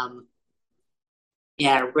 Um,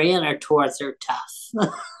 yeah, arena tours are tough.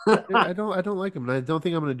 I don't like them, and I don't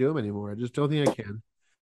think I'm gonna do them anymore. I just don't think I can.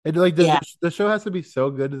 And like Yeah, the show has to be so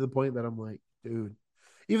good to the point that I'm like, dude.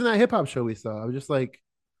 Even that hip hop show we saw, I was just like,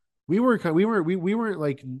 we weren't where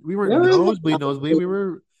is nosebleed. it? We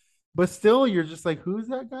were, but still, you're just like, who's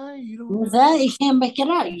that guy? You don't Who's really that? You can't make it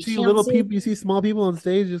out. you You see can't little see people, you see small people on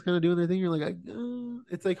stage just kind of doing their thing. You're like,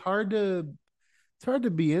 it's like it's hard to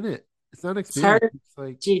be in it. It's not an it's experience. hard It's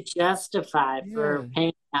like, to justify yeah, for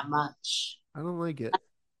paying that much. I don't like it.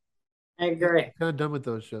 I I'm agree. kind of done with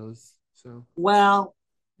those shows. So Well,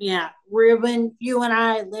 yeah, Ruben, you and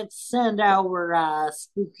I, let's send our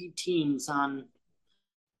spooky teams on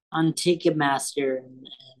Ticketmaster and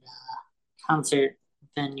concert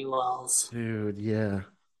venues. dude, yeah.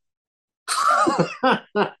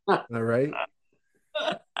 All right.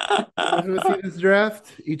 If you want to see this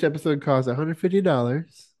draft, each episode costs $150.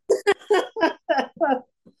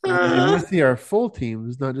 And if you want to see our full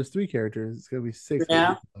teams, not just three characters, it's gonna be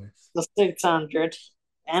Yeah, $650. the 600.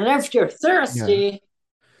 And if you're Yeah. thirsty,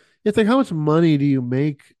 It's like how much money do you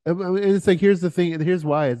make? I mean, and it's like here's the thing, and here's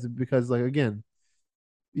why. It's because like again,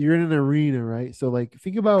 you're in an arena, right? So like uh,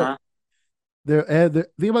 think about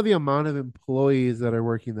the amount of employees that are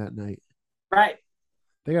working that night. right?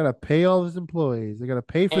 They gotta pay all those employees. They gotta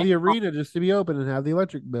pay for And the arena just to be open and have the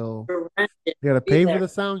electric bill. for rent it, They gotta be pay for there. the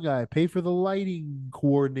sound guy, pay for the lighting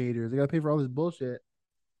coordinators. They gotta pay for all this bullshit.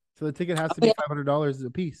 So the ticket has Oh, to be yeah. $500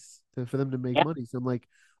 a piece for them to make Yeah. money. So I'm like,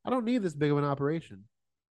 I don't need this big of an operation.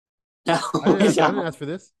 No, I didn't no. ask for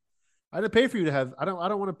this. I didn't pay for you to have. I don't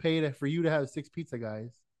want to pay for you to have six pizza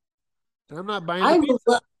guys. And I'm not buying the I would, pizza.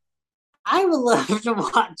 lo- I would love to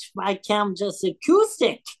watch my cam just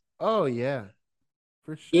acoustic. Oh yeah,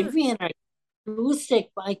 for sure. Give me an acoustic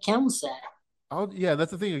by cam set. Yeah, that's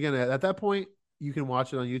the thing. Again, at that point, you can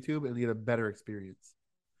watch it on YouTube and get a better experience.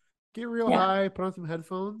 Get real Yeah. high, put on some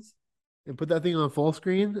headphones, and put that thing on full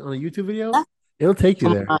screen on a YouTube video. Yeah. It'll take you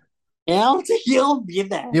Come there. on. You'll be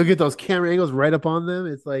there. You'll get those camera angles right up on them.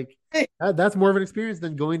 It's like that's more of an experience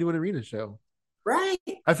than going to an arena show. Right.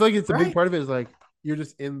 I feel like it's a big Right. part of it is like you're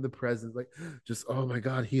just in the presence, like just oh my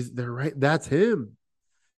god, they're right. That's him.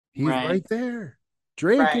 He's Right. right there.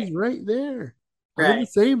 Drake Right. is right there. I'm in the Right.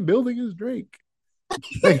 same building as Drake.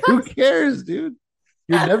 Like, who cares, dude?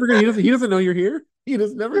 You're never gonna. He doesn't know you're here. He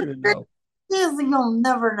just never gonna know. You'll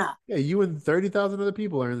never know. Yeah, you and 30,000 other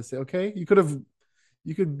people are in the same. Okay, you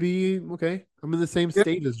could be okay. I'm in the same You're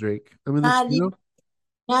state as Drake. I'm in this. not even,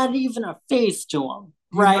 not even a face to him.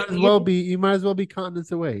 You Right. might as well be. You might as well be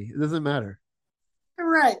continents away. It doesn't matter.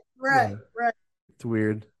 Right. Right. Yeah, Right. it's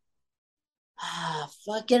weird.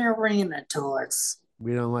 Fucking arena tours.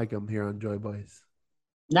 We don't like them here on Joy Boys.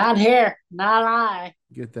 Not here. Not I.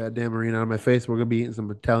 Get that damn arena out of my face. We're gonna be eating some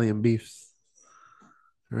Italian beefs.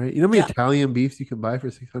 All right, you know how many Yeah. Italian beefs you can buy for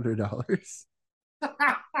 $600,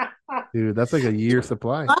 dude? That's like a year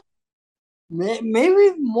supply.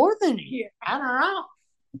 Maybe more than here. I don't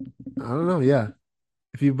know. I don't know. Yeah,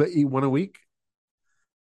 if you eat one a week,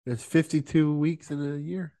 there's 52 weeks in a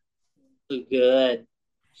year. Good.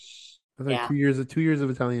 That's like Yeah. 2 years of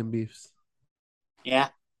Italian beefs. Yeah.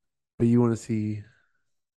 But you want to see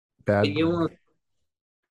Bad You Boy. want,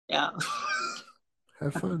 yeah.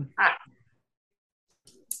 Have fun.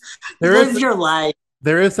 Live your life.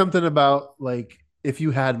 There is something about like if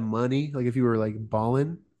you had money, like if you were like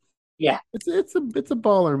balling, Yeah. it's a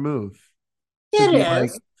baller move. It is.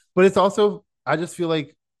 Like, but it's also I just feel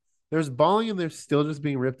like there's balling and there's still just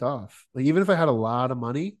being ripped off. Like even if I had a lot of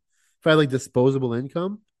money, if I had like disposable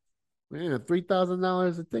income, man,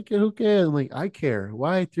 $3,000 a ticket, who cares? I'm like, I care.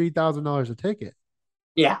 Why $3,000 a ticket?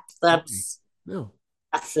 Yeah. That's No.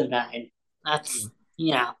 asinine. That's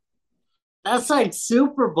that's like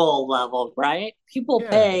Super Bowl level, right? People Yeah.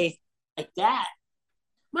 pay like that.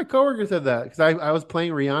 My coworker said that because I was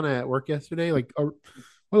playing Rihanna at work yesterday. Like on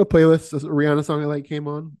a playlist, a Rihanna song I like came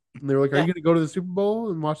on, and they were like, "Are you going to go to the Super Bowl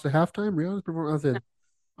and watch the halftime Rihanna's perform?" I said,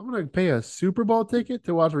 "I'm going to pay a Super Bowl ticket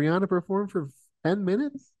to watch Rihanna perform for 10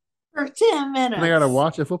 minutes, For 10 minutes. and I got to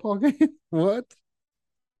watch a football game. What?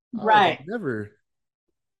 I Right. would never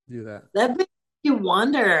do that. That makes you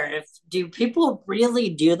wonder if do people really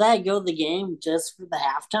do that? Go to the game just for the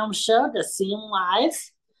halftime show to see him live?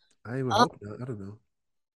 I would hope not. I don't know.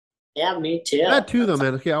 Yeah, me too. That too, though,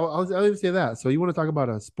 man. Okay, I'll even say that. So you want to talk about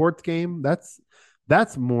a sports game?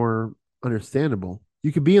 That's more understandable.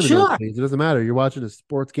 You could be in the Sure. nosebleeds. It doesn't matter. You're watching a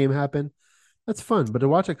sports game happen. That's fun. But to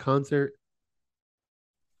watch a concert,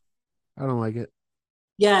 I don't like it.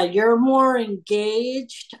 Yeah, you're more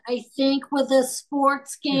engaged, I think, with a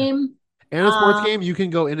sports Yeah. game. And a sports game, you can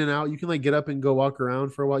go in and out. You can like get up and go walk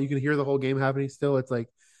around for a while. You can hear the whole game happening still. It's like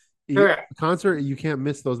Sure. a concert, you can't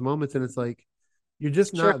miss those moments. And it's like you're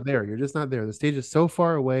just Sure. not there. You're just not there. The stage is so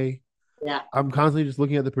far away. Yeah. I'm constantly just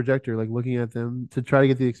looking at the projector, like looking at them to try to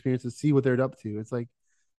get the experience to see what they're up to. It's like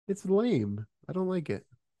it's lame. I don't like it.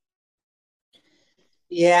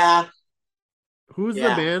 Yeah. Who's the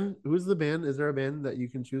Yeah. band? Who's the band? Is there a band that you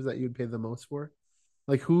can choose that you'd pay the most for?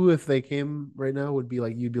 Like who, if they came right now, would be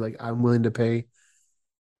like you'd be like, I'm willing to pay.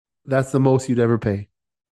 That's the most you'd ever pay.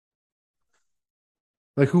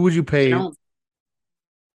 Like who would you I pay? don't,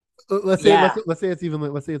 Let's say yeah. let's say it's even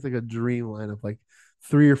like let's say it's like a dream lineup, like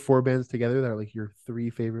 3 or 4 bands together that are like your 3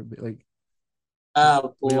 favorite. Like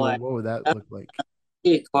Oh what boy. would that That's look like? a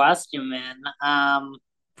good question, man.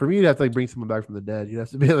 For me, you'd have to like bring someone back from the dead. You'd have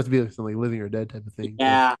to be like some like living or dead type of thing.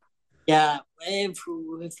 Yeah. Yeah. If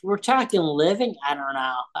we're talking living, I don't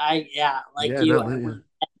know. Like Yeah, you, not living.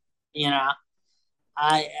 you know,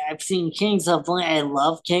 I've seen Kings of Leon. I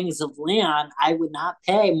love Kings of Leon. I would not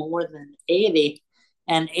pay more than 80,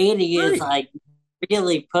 and 80 is Right. like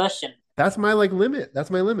really pushing. That's my like limit. That's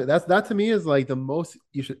my limit. That to me is like the most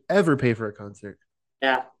you should ever pay for a concert.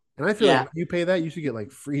 Yeah. And I feel Yeah. like when you pay that, you should get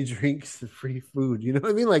like free drinks and free food. You know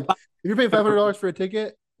what I mean? Like if you're paying $500 for a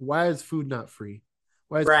ticket, why is food not free?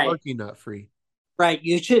 Why is Right. parking not free? Right.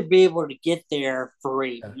 You should be able to get there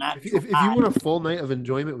free, Yeah. not If you want a full night of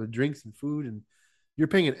enjoyment with drinks and food, and you're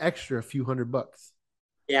paying an extra few $100,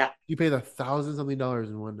 Yeah. you pay the $1,000-something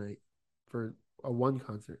in one night for a one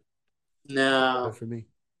concert. No, Not for me.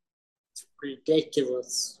 it's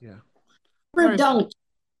ridiculous. Yeah. All right. Redundant.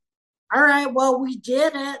 All right. Well, we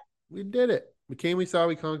did it. We did it. We came, we saw,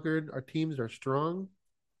 we conquered. Our teams are strong.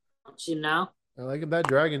 You know. I like that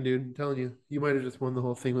dragon, dude. I'm telling you, you might have just won the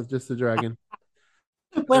whole thing with just the dragon.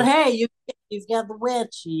 But hey, you've got the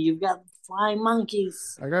witch. You've got the flying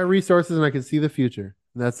monkeys. I got resources and I can see the future.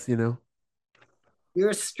 That's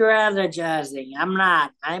You're strategizing. I'm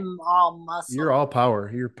not. I'm all muscle. you're all power.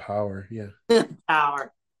 You're power. Yeah.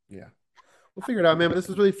 power. Yeah. We'll figure it out, man. But this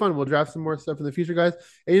was really fun. We'll draft some more stuff in the future, guys.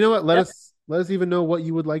 And you know what? Let us even know what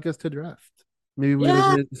you would like us to draft. Maybe we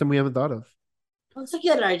Yeah. some we haven't thought of. That's a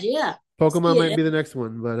good idea. Pokemon Yeah, might be the next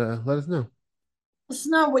one, but let us know. it's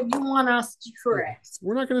not what you want us to correct.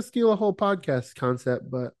 We're not gonna steal a whole podcast concept,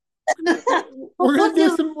 but We'll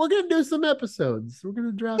do we're gonna do some episodes. We're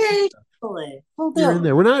gonna draft some stuff occasionally. We'll here and do.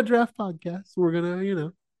 there. We're not a draft podcast. We're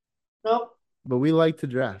gonna, Nope. but we like to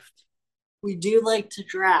draft. We do like to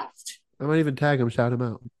draft. I might even tag them, shout them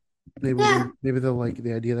out. Yeah. Maybe they'll like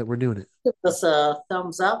the idea that we're doing it, Give us a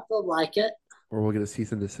thumbs up. They'll like it. or we'll get a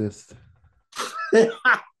cease and desist.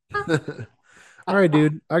 All right,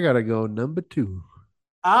 dude. I gotta go. Number 2.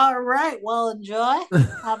 All right. Well, enjoy.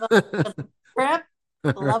 Have a good trip.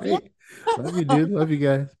 Love you. Love you, dude. Love you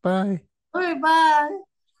guys. Bye. All right,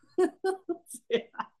 bye.